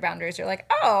respect your boundaries. You're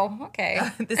like, oh, okay.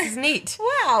 This is neat.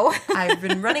 Wow. I've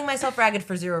been running myself ragged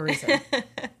for zero reason.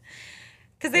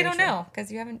 Because they don't know,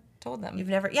 because you haven't told them. You've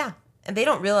never, and they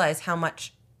don't realize how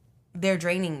much they're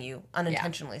draining you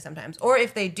unintentionally sometimes. Or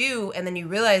if they do, and then you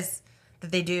realize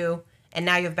that they do, and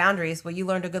now you have boundaries, well, you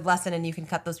learned a good lesson and you can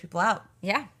cut those people out.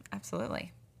 Yeah,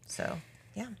 absolutely. So,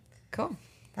 yeah. Cool.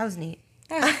 That was neat.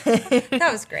 That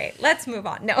was great. Let's move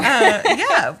on. No.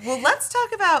 Well, let's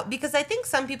talk about, because I think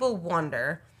some people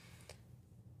wonder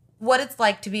what it's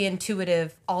like to be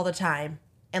intuitive all the time.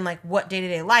 And, like, what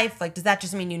day-to-day life, like, does that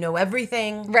just mean you know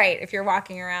everything? Right. If you're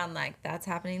walking around like, that's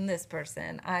happening to this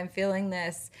person. I'm feeling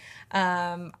this.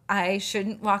 I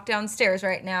shouldn't walk downstairs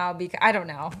right now because I don't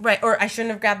know. Right. Or I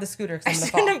shouldn't have grabbed the scooter because I'm going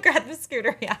to fall. I shouldn't have grabbed the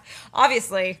scooter. Yeah.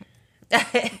 Obviously,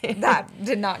 that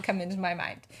did not come into my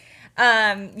mind.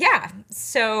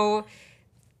 So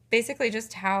basically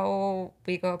just how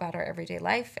we go about our everyday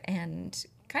life and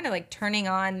kind of like turning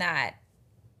on that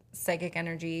psychic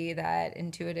energy, that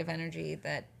intuitive energy,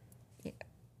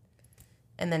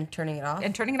 and then turning it off.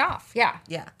 And turning it off. Yeah.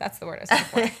 Yeah. That's the word I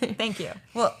was looking for. Thank you.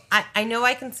 Well, I know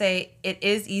I can say it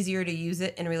is easier to use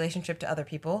it in relationship to other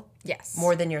people. Yes.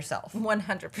 More than yourself.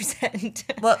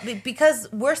 100%. Well, because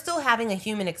we're still having a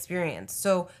human experience.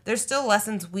 So there's still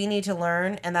lessons we need to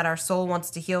learn and that our soul wants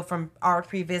to heal from our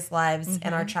previous lives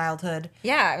and our childhood.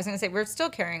 Yeah. I was going to say, we're still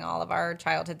carrying all of our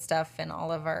childhood stuff and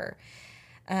all of our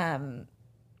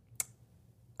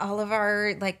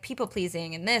like people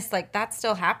pleasing and this, like that's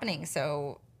still happening.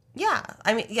 So yeah,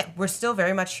 I mean, yeah, we're still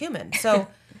very much human. So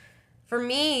for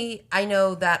me, I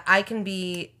know that I can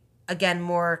be, again,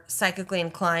 more psychically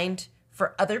inclined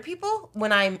for other people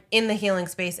when I'm in the healing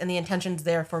space and the intention's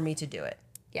there for me to do it.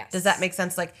 Yes. Does that make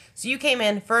sense? Like, so you came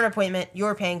in for an appointment,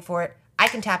 you're paying for it. I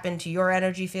can tap into your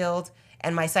energy field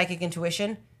and my psychic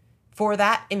intuition for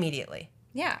that immediately.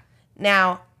 Yeah.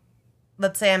 Now,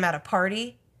 let's say I'm at a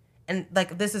party. And,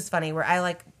 like, this is funny where I,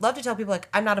 like, love to tell people, like,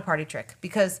 I'm not a party trick.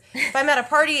 Because if I'm at a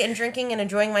party and drinking and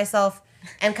enjoying myself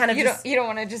and kind of you don't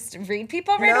want to just read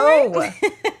people right away?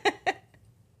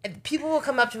 People will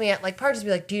come up to me at, like, parties and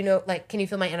be like, do you know, like, can you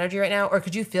feel my energy right now? Or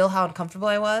could you feel how uncomfortable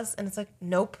I was? And it's like,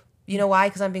 nope. You know why?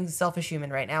 Because I'm being a selfish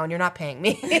human right now and you're not paying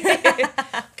me.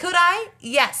 Could I?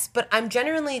 Yes. But I'm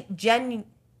generally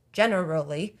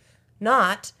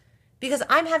not, because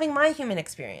I'm having my human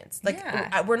experience. Like,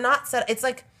 we're not set. It's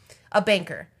like a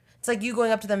banker. It's like you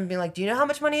going up to them and being like, do you know how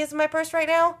much money is in my purse right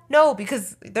now? No,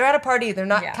 because they're at a party. They're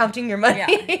not counting your money.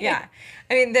 Yeah.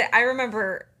 I mean, I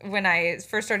remember when I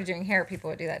first started doing hair,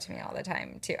 people would do that to me all the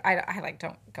time, too. I like,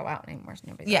 don't go out anymore. So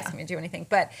nobody's asking me to do anything.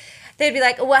 But they'd be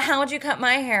like, well, how would you cut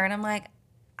my hair? And I'm like,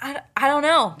 I don't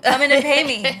know. Come in and pay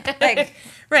me. Like,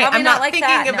 right. I'm not like thinking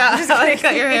that. about how to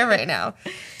cut your hair right now.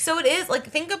 So it is like,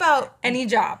 think about any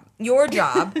job. Your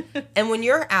job. And when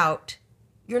you're out,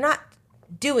 you're not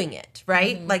doing it,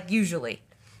 right? Mm-hmm. Like usually.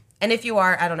 And if you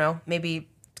are, I don't know, maybe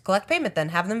collect payment then.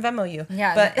 Have them Venmo you.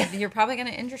 Yeah. But you're probably going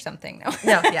to injure something.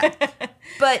 No, yeah.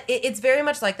 But it's very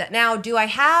much like that. Now, do I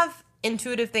have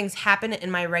intuitive things happen in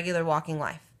my regular walking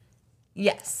life?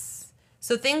 Yes.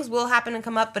 So things will happen and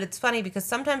come up, but it's funny because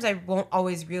sometimes I won't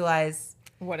always realize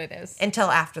what it is until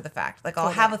after the fact. Like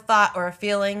I'll have a thought or a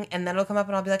feeling and then it'll come up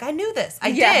and I'll be like, I knew this.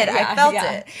 I felt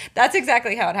it. That's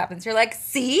exactly how it happens. You're like,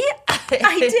 see,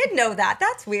 I did know that.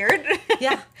 That's weird.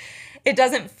 Yeah. It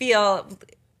doesn't feel,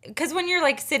 because when you're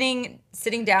like sitting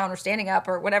down or standing up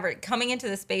or whatever, coming into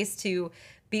the space to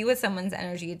be with someone's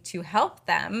energy to help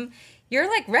them, you're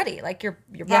like ready. Like your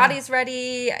body's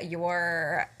ready,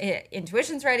 your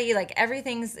intuition's ready, like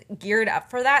everything's geared up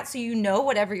for that. So you know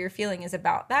whatever you're feeling is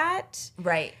about that.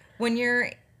 Right. When you're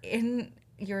in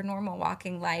your normal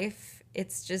walking life,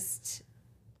 it's just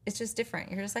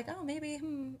different. You're just like, oh, maybe,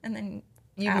 and then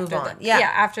you move on.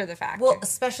 After the fact. Well,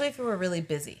 especially if we were really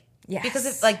busy. Yes. Because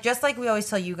if, like, just like we always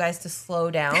tell you guys to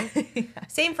slow down,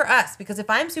 same for us. Because if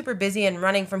I'm super busy and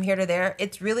running from here to there,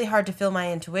 it's really hard to feel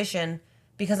my intuition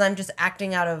because I'm just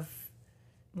acting out of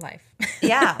life.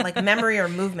 Like memory or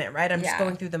movement, right? I'm just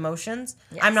going through the motions.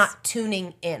 Yes. I'm not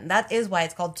tuning in. That is why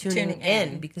it's called tuning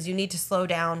in, because you need to slow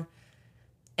down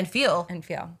and feel.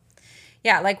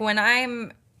 Yeah, like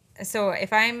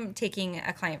if I'm taking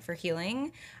a client for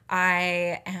healing,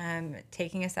 I am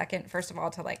taking a second, first of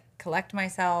all, to like collect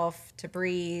myself, to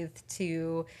breathe,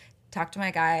 to talk to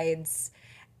my guides.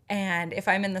 And if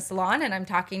I'm in the salon and I'm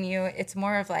talking to you, it's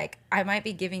more of like, I might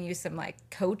be giving you some like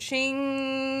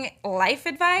coaching life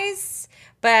advice,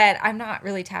 but I'm not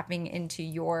really tapping into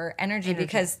your energy.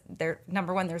 Because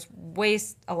number one, there's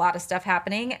a lot of stuff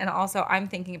happening. And also I'm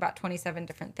thinking about 27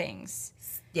 different things.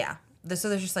 Yeah. So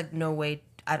there's just like no way,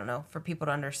 I don't know, for people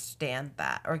to understand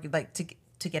that or like to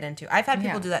get into. I've had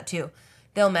people do that too.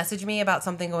 They'll message me about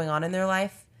something going on in their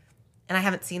life and I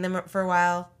haven't seen them for a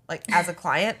while, like as a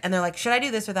client, and they're like, should I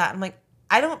do this or that? I'm like,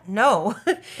 I don't know.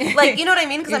 Like, you know what I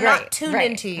mean? Because I'm not tuned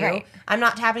into you. Right. I'm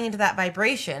not tapping into that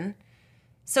vibration.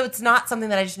 So it's not something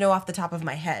that I just know off the top of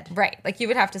my head. Right. Like you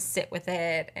would have to sit with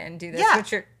it and do this,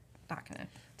 which you're not going to do.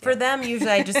 For them,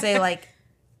 usually I just say like,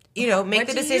 you know, make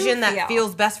the decision that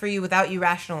feels best for you without you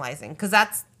rationalizing. Because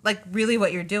that's like really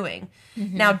what you're doing.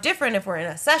 Mm-hmm. Now, different if we're in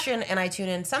a session and I tune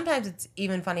in. Sometimes it's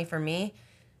even funny for me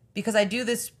because I do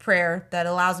this prayer that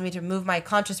allows me to move my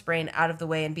conscious brain out of the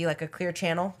way and be like a clear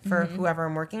channel for whoever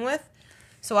I'm working with.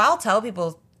 So I'll tell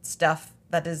people stuff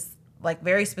that is like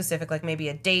very specific, like maybe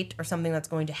a date or something that's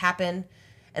going to happen.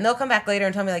 And they'll come back later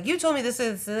and tell me like, you told me this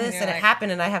and it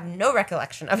happened and I have no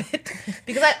recollection of it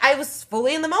because I was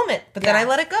fully in the moment, but then I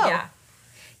let it go.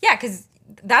 Yeah, because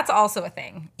that's also a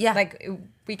thing. Yeah. Like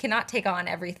we cannot take on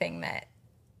everything that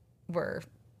we're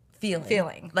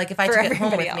feeling. Like if I took it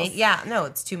home with me, no,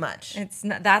 it's too much. It's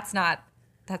not. That's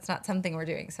not something we're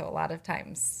doing. So a lot of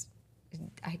times,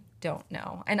 I don't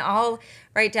know, and I'll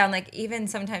write down like even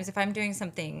sometimes if I'm doing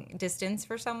something distance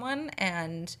for someone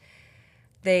and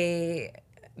they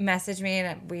message me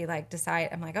and we like decide,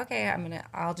 I'm like, okay,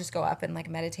 I'll just go up and like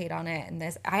meditate on it, and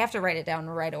this I have to write it down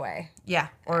right away. Yeah,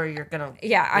 or you're gonna.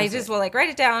 Yeah, I just will like write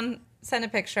it down, send a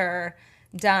picture,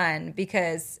 done.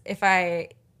 Because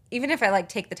even if I like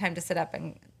take the time to sit up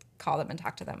and call them and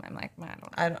talk to them, I'm like,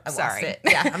 I don't know. Sorry.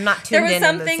 Yeah, I'm not tuned in. There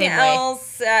was something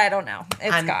else. I don't know.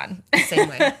 It's gone. Same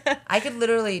way. I could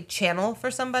literally channel for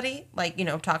somebody, like, you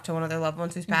know, talk to one of their loved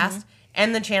ones who's passed,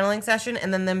 end the channeling session,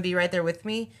 and then them be right there with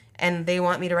me, and they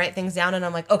want me to write things down, and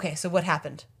I'm like, okay, so what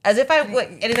happened? As if and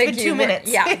it's been 2 minutes.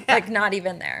 Yeah, like not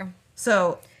even there.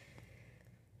 So,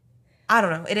 I don't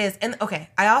know. It is. And okay,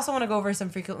 I also want to go over some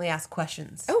frequently asked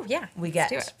questions. Oh, yeah. We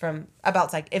get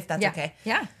about psych, if that's okay.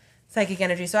 Yeah. Psychic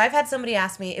energy. So I've had somebody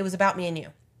ask me, it was about me and you.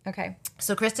 Okay.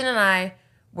 So Kristen and I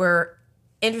were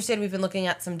interested. We've been looking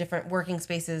at some different working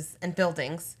spaces and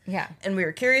buildings. Yeah. And we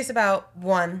were curious about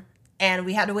one, and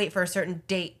we had to wait for a certain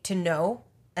date to know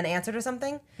an answer to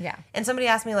something. Yeah. And somebody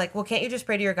asked me like, well, can't you just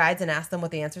pray to your guides and ask them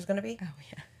what the answer is going to be? Oh,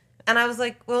 yeah. And I was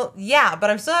like, well, yeah, but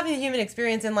I'm still having a human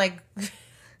experience and like,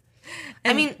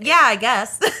 I mean, yeah, I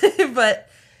guess. but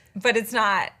it's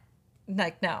not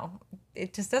like, no,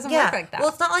 it just doesn't work like that. Well,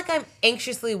 it's not like I'm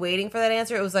anxiously waiting for that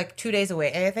answer. It was like 2 days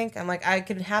away. I think I'm like, I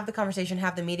could have the conversation,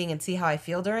 have the meeting, and see how I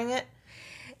feel during it.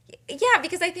 Yeah,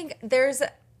 because I think there's,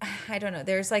 I don't know,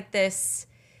 there's like this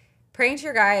praying to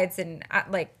your guides and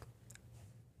like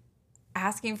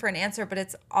asking for an answer, but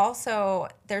it's also,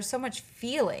 there's so much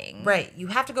feeling. Right. You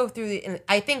have to go through and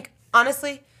I think,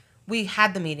 honestly, we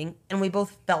had the meeting and we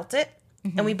both felt it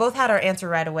and we both had our answer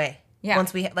right away. Yeah.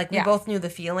 Once we both knew the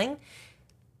feeling.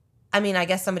 I mean, I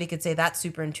guess somebody could say that's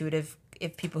super intuitive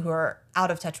if people who are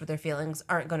out of touch with their feelings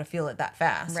aren't going to feel it that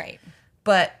fast. Right.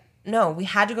 But no, we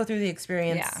had to go through the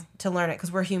experience Yeah. to learn it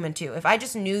because we're human too. If I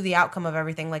just knew the outcome of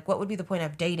everything, like what would be the point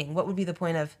of dating? What would be the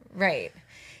point of... Right.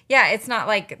 Yeah, it's not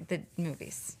like the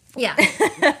movies. Yeah.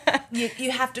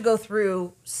 you have to go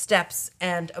through steps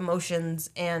and emotions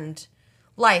and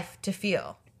life to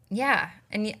feel. Yeah.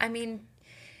 And I mean,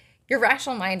 your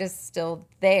rational mind is still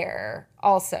there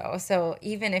also. So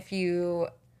even if you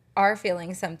are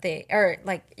feeling something or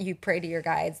like you pray to your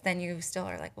guides, then you still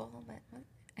are like, well, but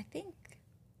I think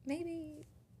maybe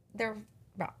they're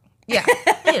wrong. Yeah.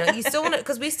 You still want to,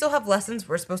 because we still have lessons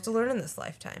we're supposed to learn in this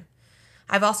lifetime.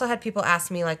 I've also had people ask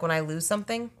me, like, when I lose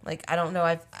something, like, I don't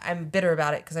know, I'm bitter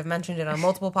about it because I've mentioned it on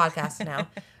multiple podcasts now.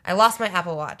 I lost my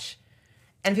Apple Watch.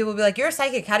 And people will be like, you're a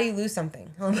psychic. How do you lose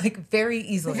something? I'm like, very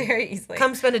easily. Very easily.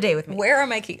 Come spend a day with me. Where are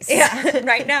my keys? Yeah.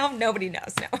 Right now, nobody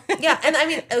knows. No. Yeah. And I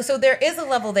mean, so there is a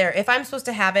level there. If I'm supposed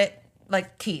to have it,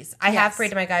 like keys, I have prayed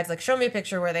to my guides, like, show me a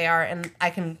picture where they are and I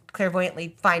can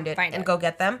clairvoyantly find it and go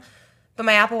get them. But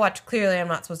my Apple Watch, clearly I'm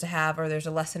not supposed to have, or there's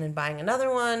a lesson in buying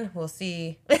another one. We'll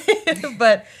see.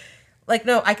 But, like,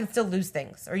 no, I can still lose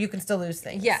things, or you can still lose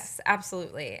things. Yes,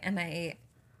 absolutely. And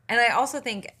I also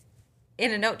think,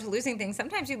 in a note to losing things,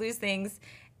 sometimes you lose things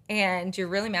and you're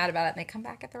really mad about it and they come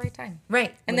back at the right time.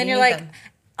 Right. And then you're like,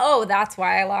 oh, that's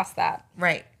why I lost that.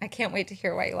 Right. I can't wait to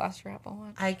hear why you lost your Apple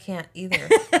Watch. I can't either.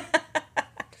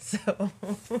 So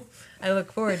I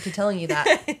look forward to telling you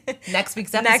that next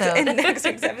week's episode. Next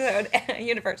week's episode,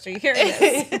 Universe, are you hearing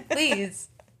this? Please.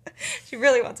 She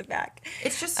really wants it back.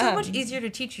 It's just so much easier to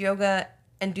teach yoga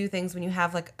and do things when you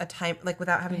have like a time, like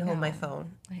without having to hold my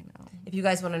phone. I know. If you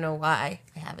guys want to know why,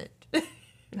 I have it.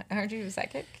 Aren't you a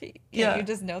psychic? Can't you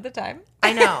just know the time?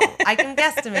 I know. I can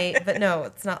guesstimate, but no,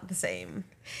 it's not the same.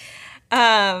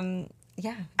 Yeah.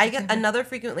 I get another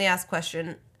frequently asked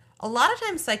question. A lot of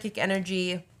times psychic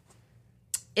energy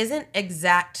isn't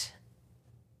exact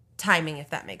timing, if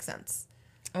that makes sense.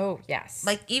 Oh, yes.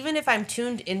 Like, even if I'm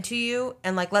tuned into you,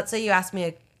 and, like, let's say you ask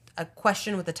me a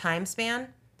question with a time span,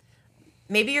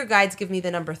 maybe your guides give me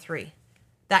the number 3.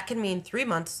 That can mean 3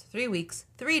 months, 3 weeks,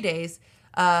 3 days,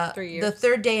 3 years. the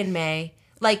third day in May.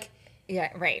 Like,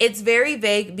 yeah, right. it's very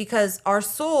vague because our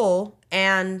soul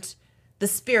and the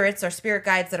spirits, our spirit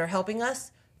guides that are helping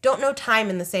us, don't know time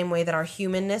in the same way that our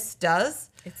humanness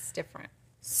does. It's different.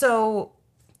 So,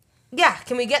 yeah,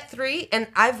 can we get 3? And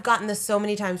I've gotten this so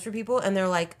many times for people, and they're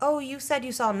like, oh, you said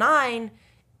you saw 9,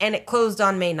 and it closed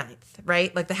on May 9th,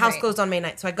 right? Like, the house closed on May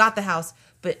 9th. So I got the house,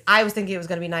 but I was thinking it was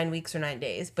going to be 9 weeks or 9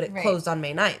 days, but it closed on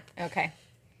May 9th. Okay.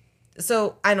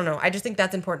 So, I don't know. I just think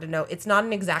that's important to know. It's not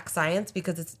an exact science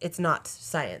because it's not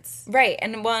science. Right.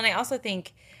 And, well, and I also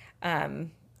think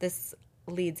this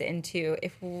leads into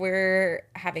if we're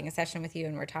having a session with you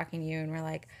and we're talking to you and we're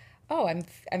like, oh,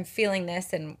 I'm feeling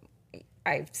this, and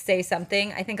I say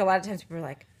something, I think a lot of times people are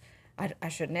like, I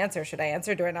shouldn't answer. Should I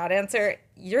answer? Do I not answer?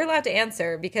 You're allowed to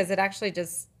answer because it actually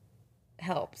just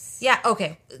helps. Yeah,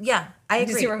 okay. Yeah, I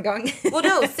agree. You see where I'm going? Well,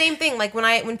 no, same thing. Like,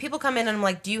 when people come in and I'm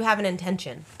like, do you have an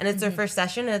intention? And it's their first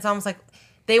session, and it's almost like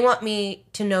they want me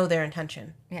to know their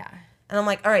intention. Yeah. And I'm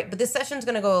like, all right, but this session's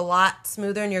going to go a lot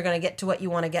smoother, and you're going to get to what you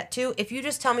want to get to if you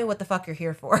just tell me what the fuck you're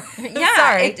here for. Yeah.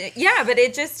 Sorry. But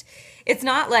it's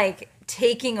not like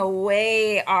taking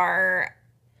away our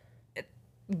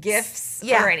gifts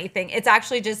or anything. It's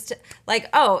actually just like,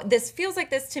 oh, this feels like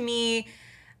this to me,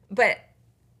 but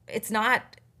it's not,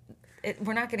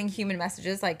 we're not getting human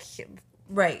messages like,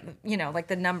 right. You know, like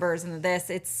the numbers and this.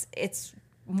 It's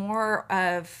more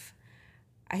of,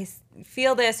 I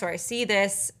feel this or I see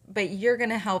this, but you're going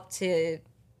to help to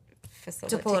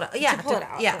facilitate. To pull it out. Yeah. To pull it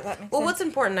out. Yeah. Does that make Well, sense? what's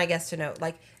important, I guess, to note,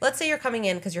 like, let's say you're coming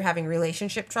in because you're having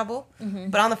relationship trouble,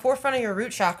 but on the forefront of your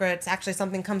root chakra, it's actually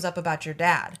something comes up about your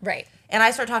dad. Right. And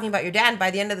I start talking about your dad, and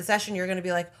by the end of the session, you're going to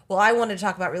be like, well, I wanted to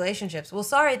talk about relationships. Well,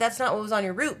 sorry, that's not what was on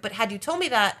your root, but had you told me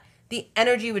that, the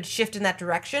energy would shift in that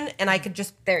direction, and I could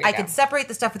just I go. could separate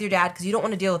the stuff with your dad because you don't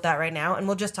want to deal with that right now, and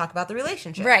we'll just talk about the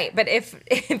relationship. Right. But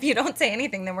if you don't say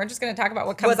anything, then we're just going to talk about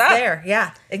what comes What's up. there?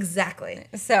 Yeah, exactly.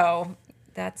 So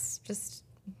that's just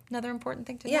another important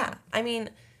thing to know. Yeah, I mean,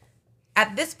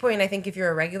 at this point, I think if you're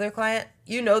a regular client,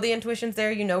 you know the intuition's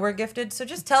there, you know we're gifted, so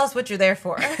just tell us what you're there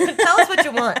for. Tell us what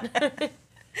you want.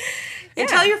 And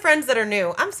tell your friends that are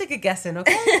new, I'm sick of guessing,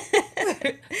 okay?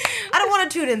 I don't want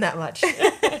to tune in that much.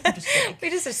 I'm just kidding. We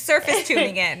just are surface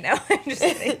tuning in. No, I'm just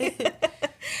kidding.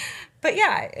 But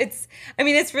yeah, it's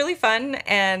really fun,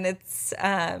 and it's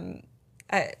a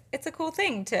cool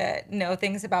thing to know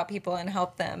things about people and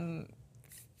help them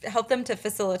to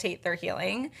facilitate their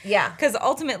healing. Yeah. Because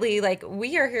ultimately, like,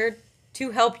 we are here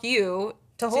to help you.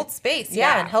 To hold space,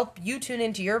 yeah, and help you tune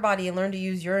into your body and learn to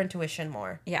use your intuition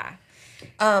more. Yeah.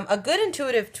 A good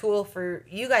intuitive tool for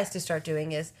you guys to start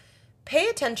doing is pay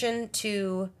attention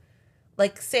to,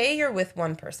 like, say you're with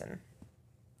one person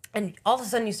and all of a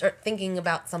sudden you start thinking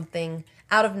about something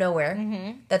out of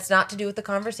nowhere that's not to do with the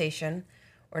conversation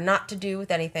or not to do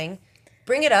with anything.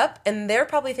 Bring it up, and they're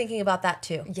probably thinking about that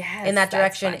too. Yes, in that that's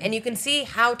direction. fun. And you can see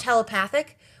how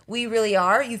telepathic we really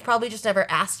are. You've probably just never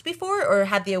asked before or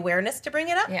had the awareness to bring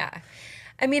it up. Yeah.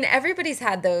 I mean, everybody's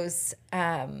had those,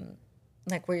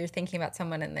 like, where you're thinking about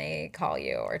someone and they call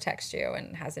you or text you and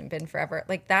it hasn't been forever.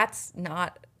 Like, that's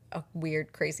not a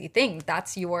weird, crazy thing.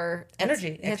 That's your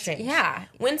Energy exchange. Yeah.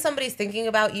 When somebody's thinking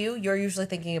about you, you're usually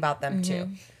thinking about them too.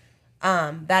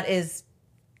 That is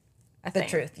the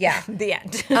truth. Yeah. The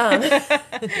end.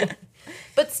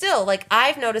 But still, like,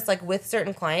 I've noticed, like, with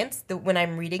certain clients, that when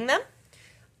I'm reading them,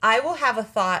 I will have a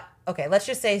thought. Okay, let's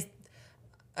just say,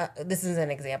 this is an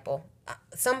example.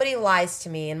 Somebody lies to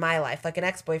me in my life, like an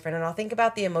ex-boyfriend, and I'll think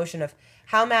about the emotion of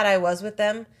how mad I was with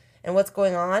them and what's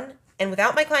going on. And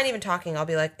without my client even talking, I'll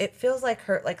be like, it feels like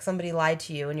hurt, like somebody lied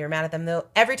to you and you're mad at them. They'll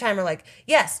every time are like,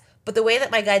 yes, but the way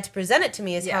that my guides present it to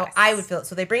me is how I would feel it.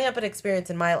 So they bring up an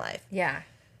experience in my life. Yeah.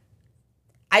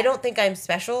 I don't think I'm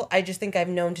special. I just think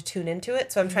I'm known to tune into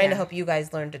it. So I'm trying to help you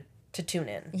guys learn to tune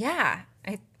in. Yeah.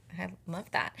 I love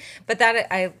that. But that,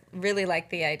 I really like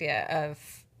the idea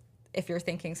of, if you're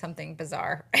thinking something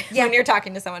bizarre when you're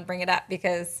talking to someone, bring it up,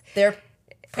 because they're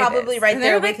probably right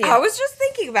there with you. I was just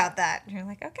thinking about that. And you're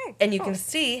like, okay. And you can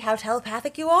see how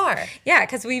telepathic you are. Yeah,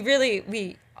 because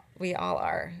we all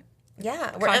are.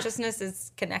 Yeah. Consciousness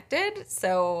is connected,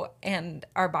 so, and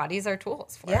our bodies are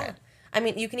tools for it. I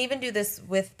mean, you can even do this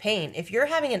with pain. If you're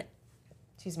having an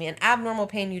abnormal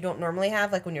pain you don't normally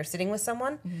have, like when you're sitting with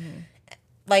someone,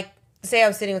 like, say I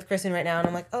was sitting with Kristen right now and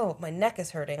I'm like, oh, my neck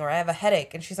is hurting, or I have a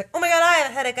headache. And she's like, oh my God, I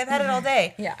have a headache. I've had it all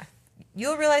day. Yeah.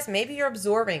 You'll realize maybe you're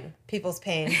absorbing people's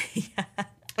pain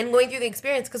and going through the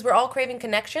experience, because we're all craving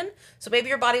connection. So maybe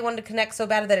your body wanted to connect so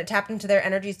bad that it tapped into their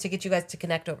energies to get you guys to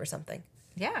connect over something.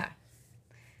 Yeah.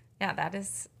 Yeah, that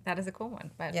is a cool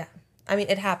one. But yeah. I mean,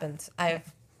 it happens. I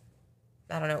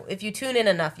don't know. If you tune in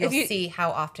enough, you'll see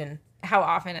how often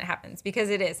it happens, because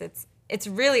it's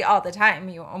really all the time.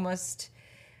 You almost,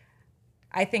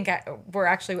 I think we're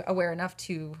actually aware enough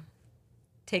to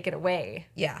take it away.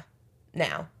 Yeah.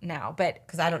 Now, but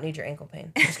because I don't need your ankle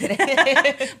pain. Just kidding.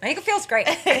 My ankle feels great.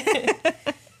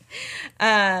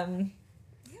 Yeah.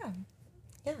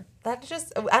 That's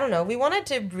just, I don't know. We wanted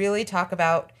to really talk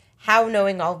about how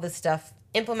knowing all this stuff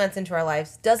implements into our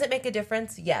lives. Does it make a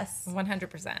difference? Yes.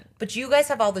 100%. But you guys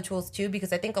have all the tools too,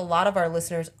 because I think a lot of our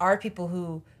listeners are people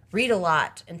who read a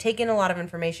lot and take in a lot of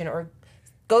information, or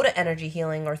go to energy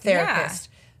healing or therapist.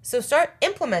 Yeah. So start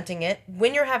implementing it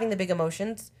when you're having the big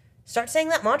emotions. Start saying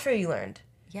that mantra you learned.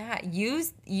 Yeah.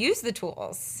 Use the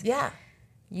tools. Yeah.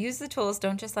 Use the tools.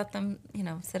 Don't just let them,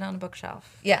 sit on a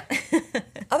bookshelf. Yeah.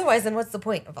 Otherwise, then what's the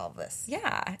point of all of this?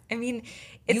 Yeah. I mean,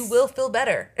 you will feel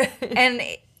better.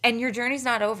 And your journey's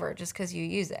not over just because you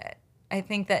use it. I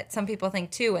think that some people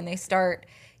think too, when they start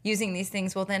using these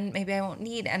things, well, then maybe I won't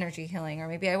need energy healing, or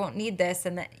maybe I won't need this,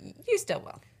 and that you still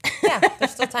will. Yeah.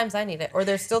 There's still times I need it. Or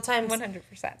there's still times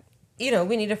 100%.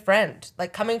 We need a friend.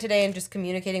 Like, coming today and just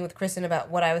communicating with Kristen about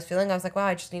what I was feeling, I was like, wow,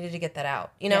 I just needed to get that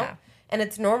out, Yeah. And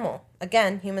it's normal.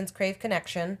 Again, humans crave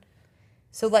connection.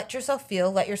 So let yourself feel,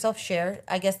 let yourself share.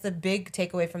 I guess the big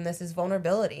takeaway from this is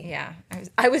vulnerability. Yeah.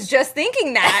 I was just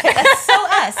thinking that. That's so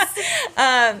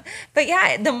us. But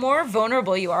yeah, the more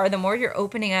vulnerable you are, the more you're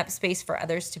opening up space for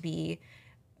others to be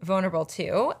vulnerable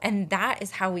too. And that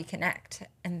is how we connect.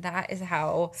 And that is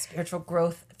how spiritual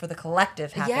growth for the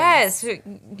collective happens. Yes.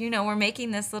 We're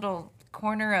making this little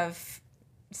corner of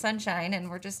sunshine and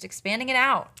we're just expanding it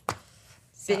out.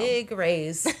 Big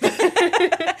rays.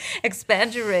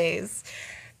 Expand your rays.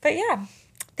 But yeah,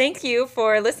 thank you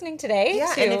for listening today.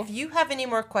 Yeah, and if you have any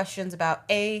more questions about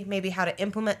maybe how to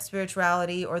implement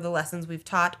spirituality or the lessons we've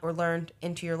taught or learned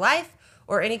into your life,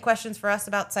 or any questions for us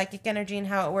about psychic energy and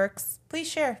how it works, please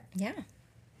share. Yeah.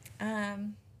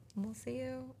 We'll see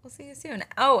you soon.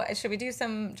 Oh, should we do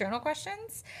some journal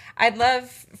questions? I'd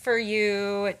love for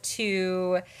you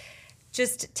to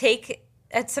just take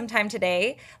some time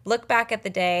today, look back at the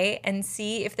day and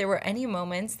see if there were any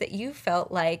moments that you felt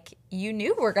like you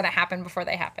knew were going to happen before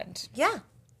they happened. Yeah.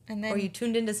 And then, or you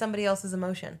tuned into somebody else's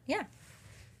emotion. Yeah.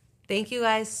 Thank you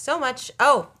guys so much.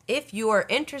 Oh, if you are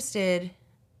interested,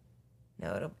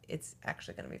 it's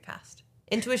actually going to be past.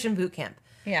 Intuition Boot Camp.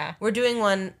 Yeah. We're doing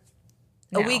one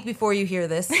a week before you hear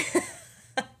this.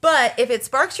 But if it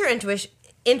sparks your interest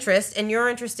and you're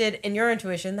interested in your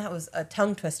intuition, that was a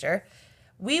tongue twister,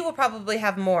 we will probably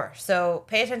have more. So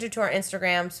pay attention to our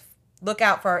Instagrams. Look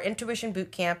out for our Intuition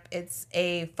Boot Camp. It's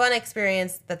a fun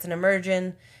experience that's an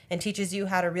immersion and teaches you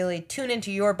how to really tune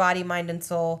into your body, mind, and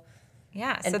soul.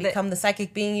 Yeah. And become the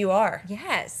psychic being you are.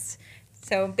 Yes.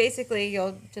 So basically,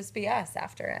 you'll just be us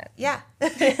after it. Yeah.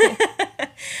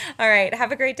 All right.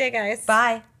 Have a great day, guys.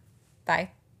 Bye.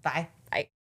 Bye. Bye. Bye.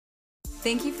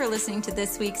 Thank you for listening to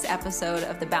this week's episode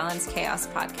of the Balanced Chaos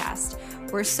Podcast.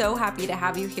 We're so happy to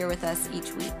have you here with us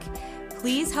each week.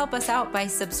 Please help us out by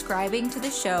subscribing to the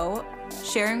show,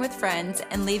 sharing with friends,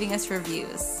 and leaving us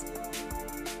reviews.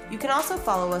 You can also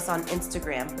follow us on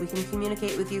Instagram. We can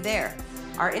communicate with you there.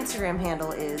 Our Instagram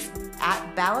handle is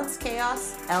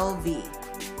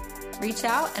 @BalanceChaosLV. Reach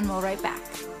out and we'll write back.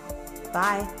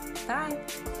 Bye. Bye.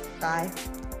 Bye.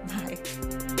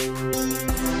 Bye.